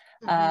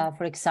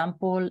 For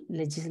example,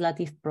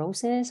 legislative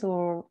process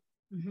or?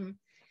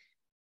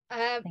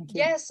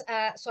 Yes,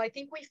 so I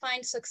think we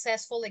find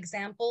successful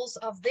examples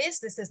of this.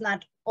 This is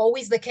not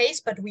always the case,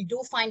 but we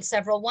do find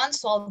several ones.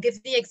 So I'll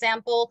give the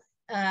example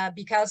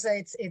because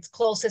it's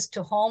closest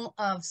to home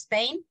of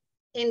Spain,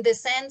 in the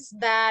sense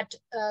that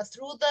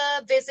through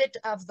the visit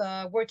of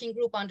the Working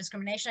Group on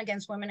Discrimination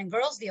Against Women and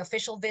Girls, the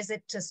official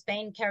visit to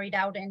Spain carried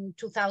out in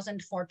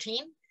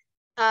 2014,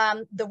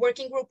 the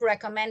working group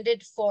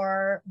recommended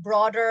for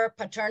broader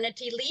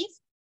paternity leave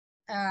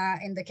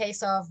in the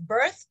case of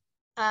birth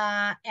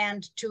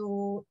and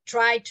to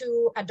try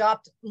to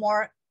adopt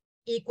more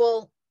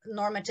equal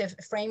normative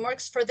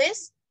frameworks for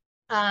this.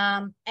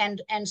 And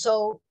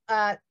so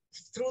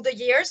through the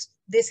years,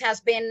 this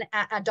has been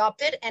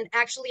adopted, and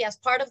actually as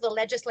part of the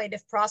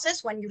legislative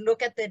process, when you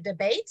look at the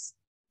debates,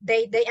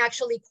 they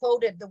actually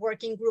quoted the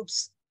working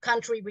group's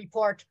country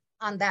report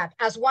on that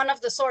as one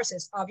of the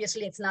sources.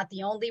 Obviously, it's not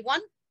the only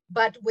one,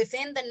 but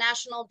within the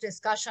national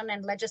discussion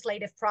and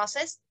legislative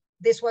process,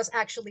 this was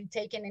actually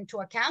taken into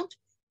account.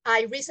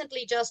 I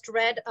recently just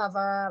read of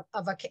the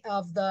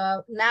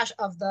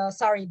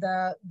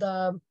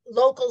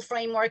local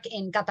framework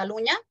in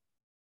Catalonia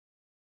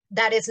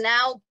that is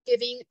now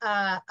giving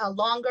a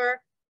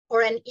longer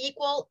or an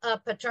equal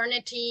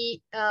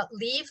paternity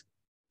leave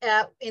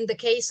in the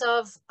case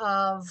of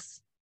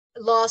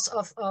loss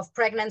of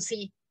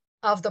pregnancy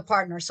of the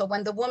partner. So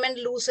when the woman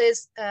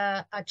loses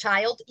a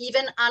child,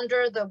 even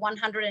under the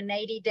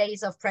 180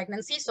 days of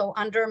pregnancy, so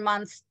under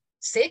month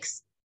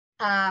 6,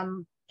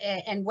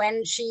 and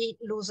when she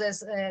loses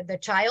the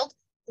child,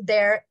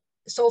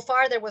 so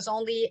far there was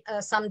only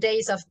some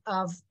days of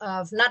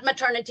not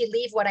maternity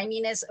leave. What I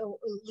mean is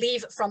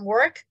leave from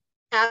work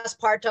as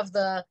part of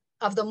the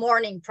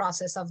mourning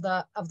process, of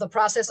the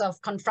process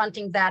of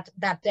confronting that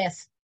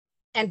death.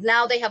 And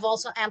now they have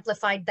also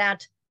amplified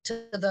that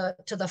to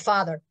the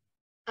father.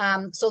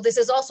 So this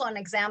is also an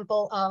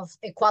example of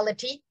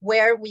equality,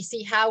 where we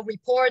see how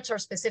reports or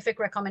specific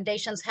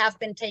recommendations have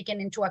been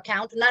taken into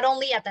account, not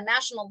only at the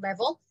national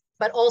level,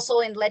 but also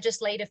in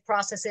legislative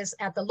processes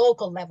at the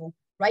local level,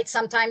 right?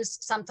 Sometimes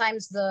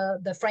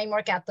the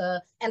framework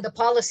and the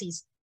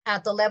policies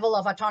at the level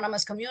of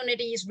autonomous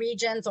communities,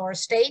 regions, or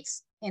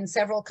states in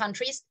several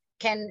countries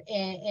can,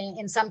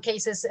 in some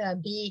cases,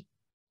 be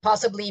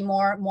possibly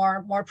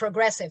more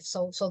progressive.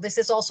 So this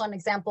is also an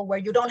example where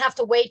you don't have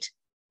to wait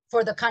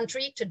for the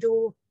country to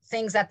do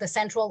things at the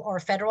central or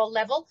federal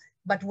level,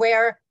 but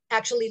where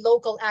actually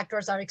local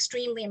actors are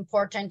extremely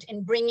important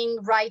in bringing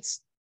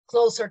rights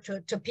closer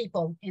to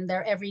people in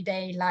their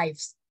everyday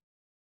lives.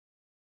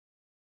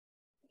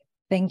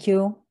 Thank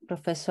you,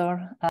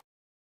 Professor.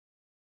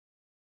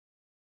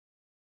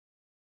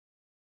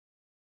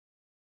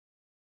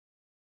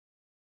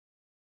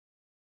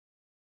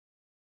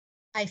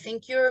 I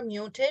think you're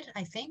muted,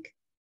 I think.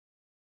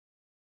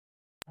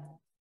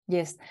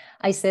 Yes,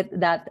 I said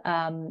that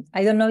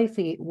I don't know if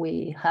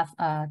we have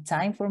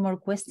time for more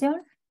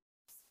questions.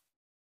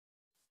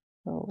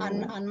 So,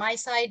 on my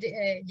side,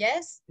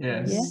 yes.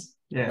 Yes. Yeah?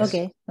 Yes.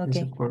 Okay.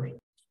 Yes, of course.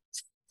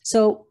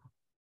 So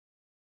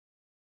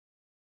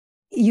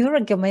you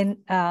recommend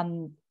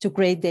to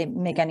create the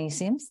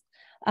mechanisms.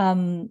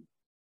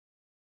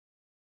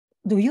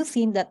 Do you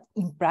think that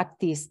in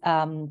practice,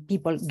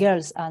 people,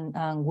 girls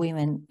and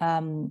women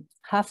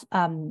have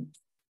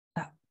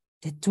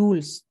the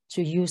tools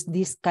to use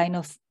this kind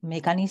of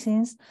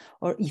mechanisms?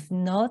 Or if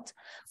not,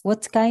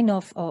 what kind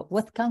of,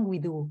 what can we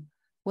do?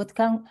 What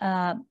can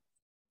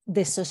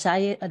the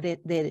society,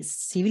 the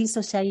civil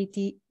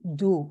society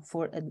do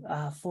for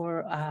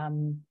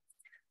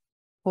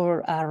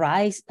a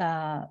rise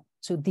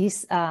to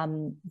this,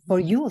 for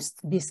use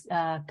this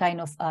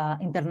kind of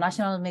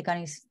international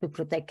mechanism to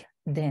protect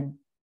them?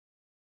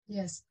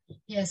 Yes,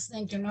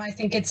 thank you. No, I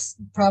think it's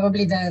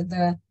probably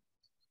the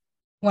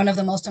one of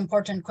the most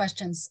important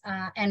questions.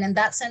 And in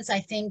that sense, I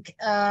think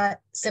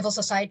civil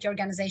society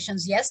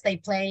organizations, yes, they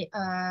play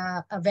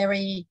a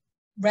very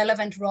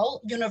relevant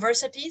role.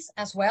 Universities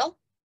as well,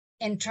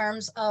 in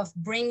terms of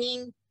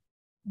bringing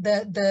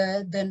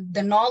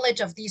the knowledge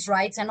of these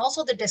rights and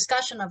also the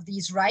discussion of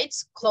these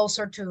rights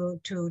closer to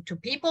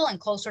people and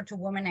closer to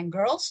women and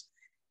girls.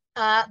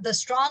 The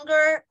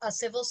stronger a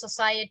civil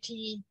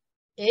society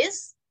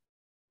is,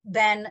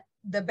 then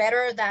the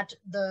better that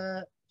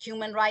the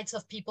human rights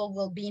of people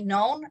will be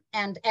known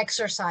and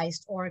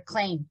exercised or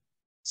claimed.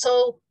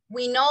 So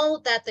we know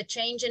that the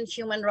change in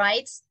human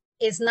rights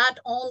is not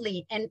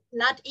only and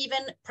not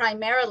even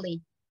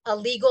primarily a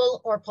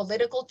legal or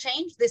political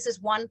change. This is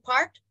one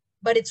part,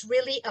 but it's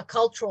really a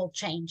cultural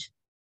change.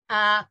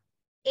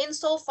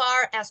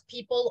 Insofar as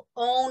people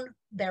own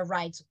their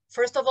rights,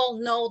 first of all,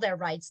 know their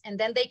rights, and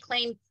then they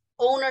claim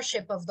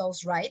ownership of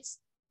those rights,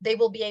 they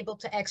will be able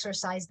to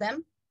exercise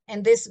them.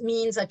 And this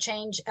means a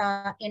change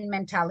in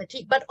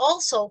mentality, but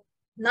also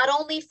not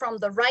only from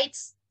the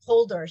rights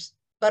holders,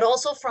 but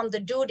also from the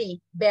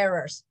duty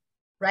bearers,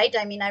 right?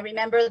 I mean, I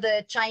remember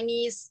the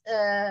Chinese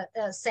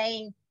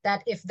saying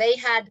that if they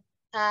had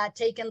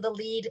taken the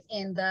lead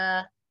in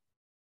the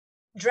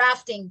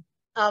drafting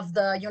of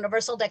the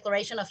Universal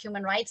Declaration of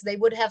Human Rights, they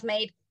would have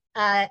made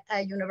a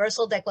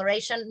universal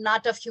declaration,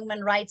 not of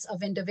human rights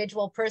of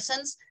individual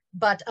persons,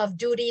 but of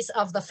duties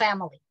of the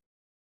family.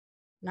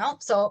 No,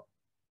 so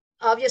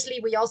obviously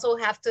we also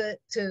have to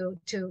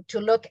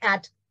look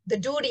at the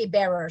duty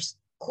bearers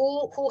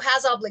who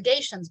has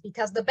obligations,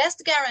 because the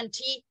best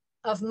guarantee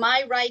of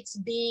my rights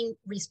being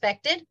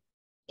respected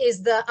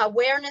is the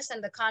awareness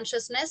and the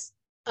consciousness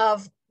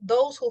of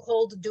those who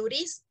hold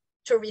duties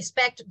to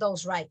respect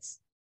those rights,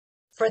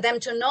 for them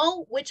to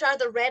know which are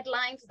the red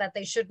lines that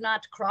they should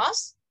not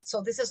cross.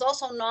 So this is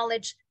also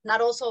knowledge,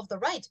 not also of the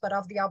rights, but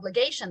of the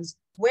obligations.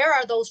 Where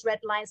are those red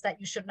lines that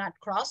you should not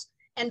cross?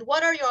 And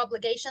what are your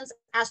obligations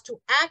as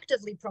to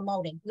actively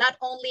promoting, not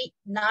only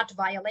not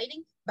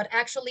violating, but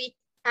actually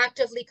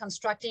actively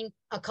constructing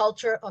a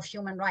culture of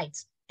human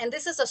rights? And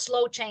this is a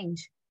slow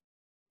change.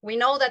 We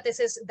know that this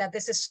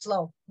is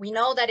slow. We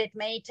know that it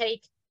may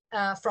take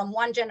from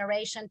one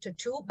generation to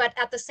two, but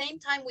at the same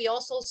time, we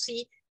also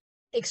see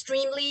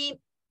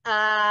extremely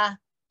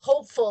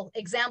hopeful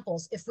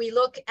examples. If we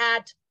look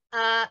at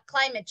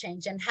climate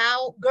change and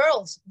how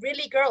girls,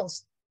 really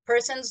girls,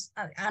 persons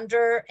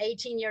under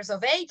 18 years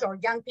of age, or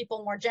young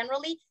people more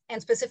generally, and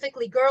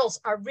specifically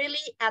girls, are really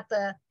at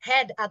the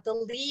head, at the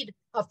lead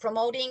of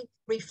promoting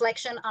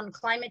reflection on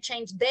climate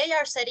change. They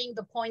are setting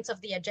the points of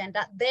the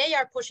agenda. They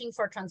are pushing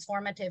for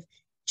transformative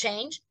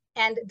change.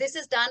 And this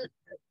is done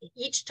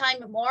each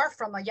time more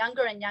from a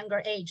younger and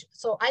younger age.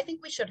 So I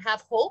think we should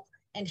have hope.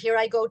 And here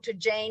I go to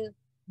Jane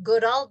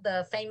Goodall,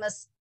 the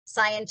famous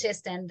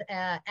scientist and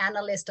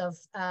analyst of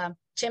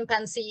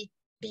chimpanzee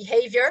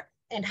behavior,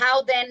 and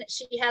how then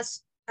she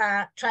has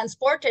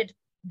transported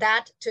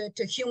that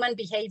to human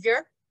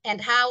behavior, and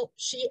how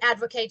she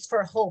advocates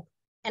for hope.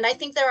 And I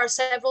think there are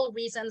several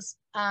reasons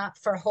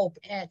for hope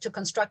to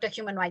construct a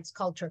human rights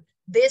culture.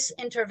 This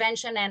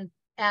intervention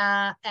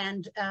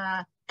and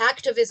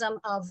activism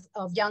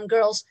of young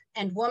girls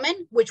and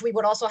women, which we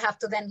would also have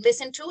to then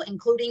listen to,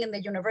 including in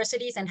the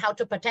universities, and how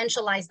to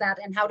potentialize that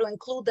and how to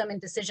include them in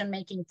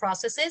decision-making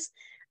processes.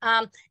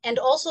 And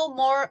also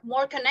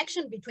more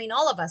connection between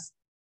all of us.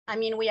 I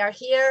mean, we are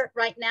here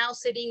right now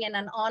sitting in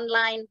an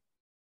online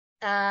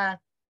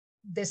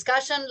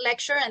discussion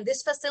lecture, and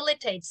this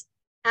facilitates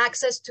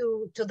access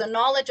to the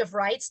knowledge of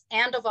rights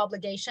and of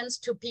obligations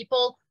to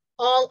people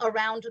all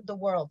around the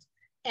world.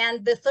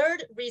 And the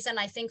third reason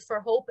I think for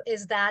hope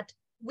is that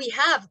we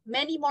have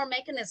many more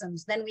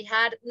mechanisms than we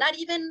had, not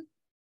even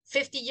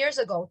 50 years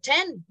ago,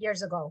 10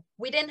 years ago.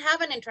 We didn't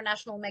have an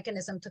international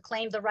mechanism to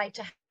claim the right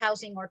to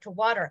housing or to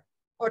water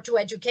or to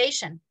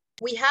education.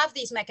 We have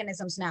these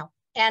mechanisms now.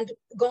 And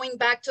going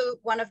back to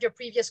one of your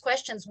previous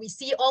questions, we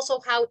see also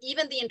how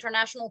even the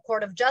International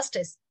Court of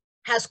Justice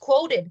has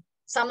quoted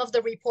some of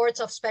the reports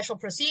of special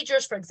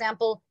procedures, for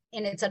example,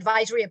 in its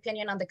advisory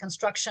opinion on the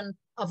construction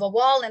of a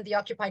wall in the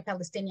occupied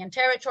Palestinian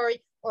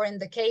territory, or in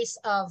the case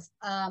of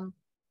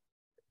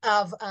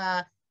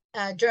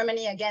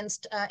Germany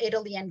against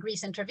Italy and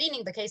Greece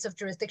intervening, the case of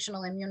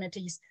jurisdictional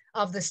immunities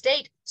of the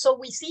state. So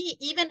we see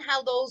even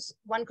how those,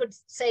 one could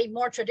say,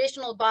 more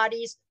traditional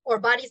bodies or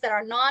bodies that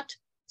are not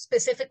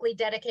specifically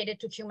dedicated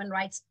to human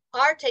rights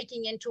are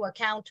taking into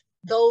account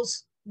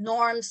those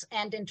norms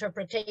and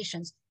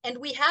interpretations. And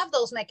we have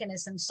those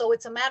mechanisms. So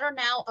it's a matter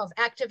now of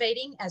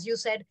activating, as you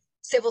said,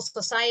 civil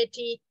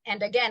society,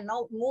 and again,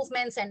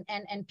 movements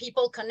and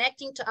people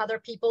connecting to other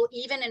people,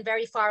 even in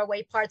very far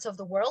away parts of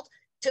the world,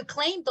 to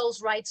claim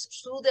those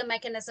rights through the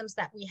mechanisms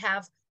that we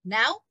have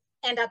now,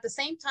 and at the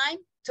same time,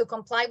 to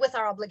comply with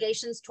our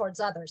obligations towards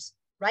others,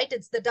 right?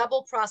 It's the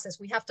double process.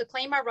 We have to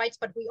claim our rights,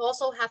 but we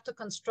also have to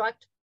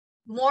construct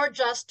more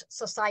just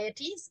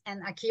societies.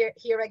 And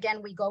here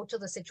again, we go to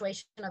the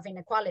situation of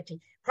inequality.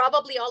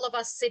 Probably all of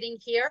us sitting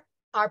here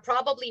are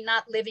probably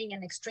not living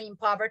in extreme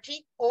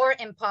poverty or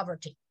in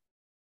poverty.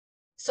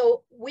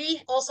 So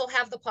we also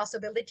have the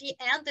possibility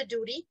and the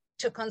duty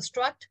to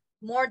construct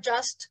more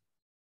just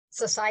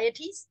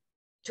societies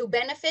to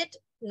benefit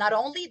not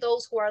only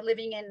those who are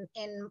living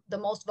in the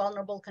most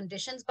vulnerable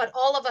conditions, but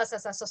all of us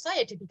as a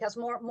society, because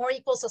more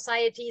equal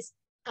societies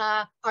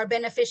are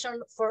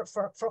beneficial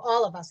for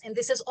all of us. And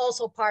this is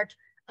also part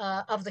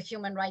of the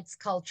human rights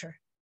culture.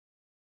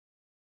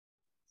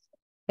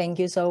 Thank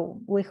you. So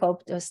we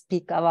hope to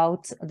speak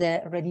about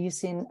the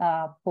reducing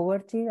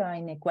poverty or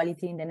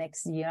inequality in the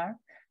next year.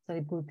 So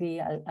it would be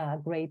a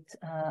great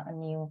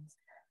new.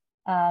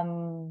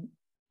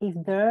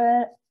 If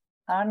there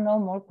are no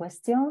more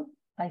questions,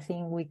 I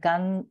think we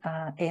can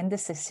end the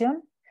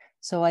session.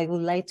 So I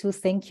would like to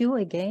thank you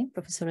again,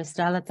 Professor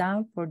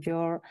Estrada, for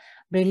your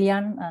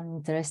brilliant and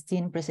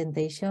interesting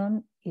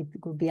presentation. It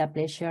would be a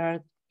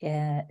pleasure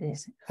to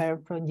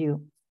hear from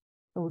you.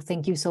 So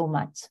thank you so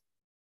much.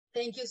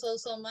 Thank you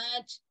so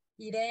much,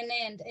 Irene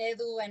and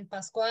Edu and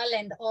Pascual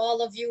and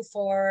all of you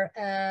for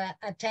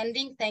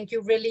attending. Thank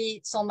you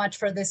really so much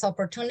for this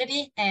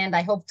opportunity. And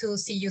I hope to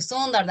see you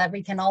soon, or that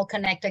we can all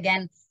connect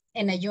again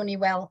in a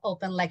EUniWell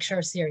Open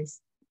Lecture Series.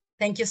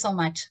 Thank you so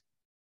much.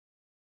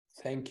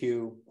 Thank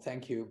you.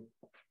 Thank you.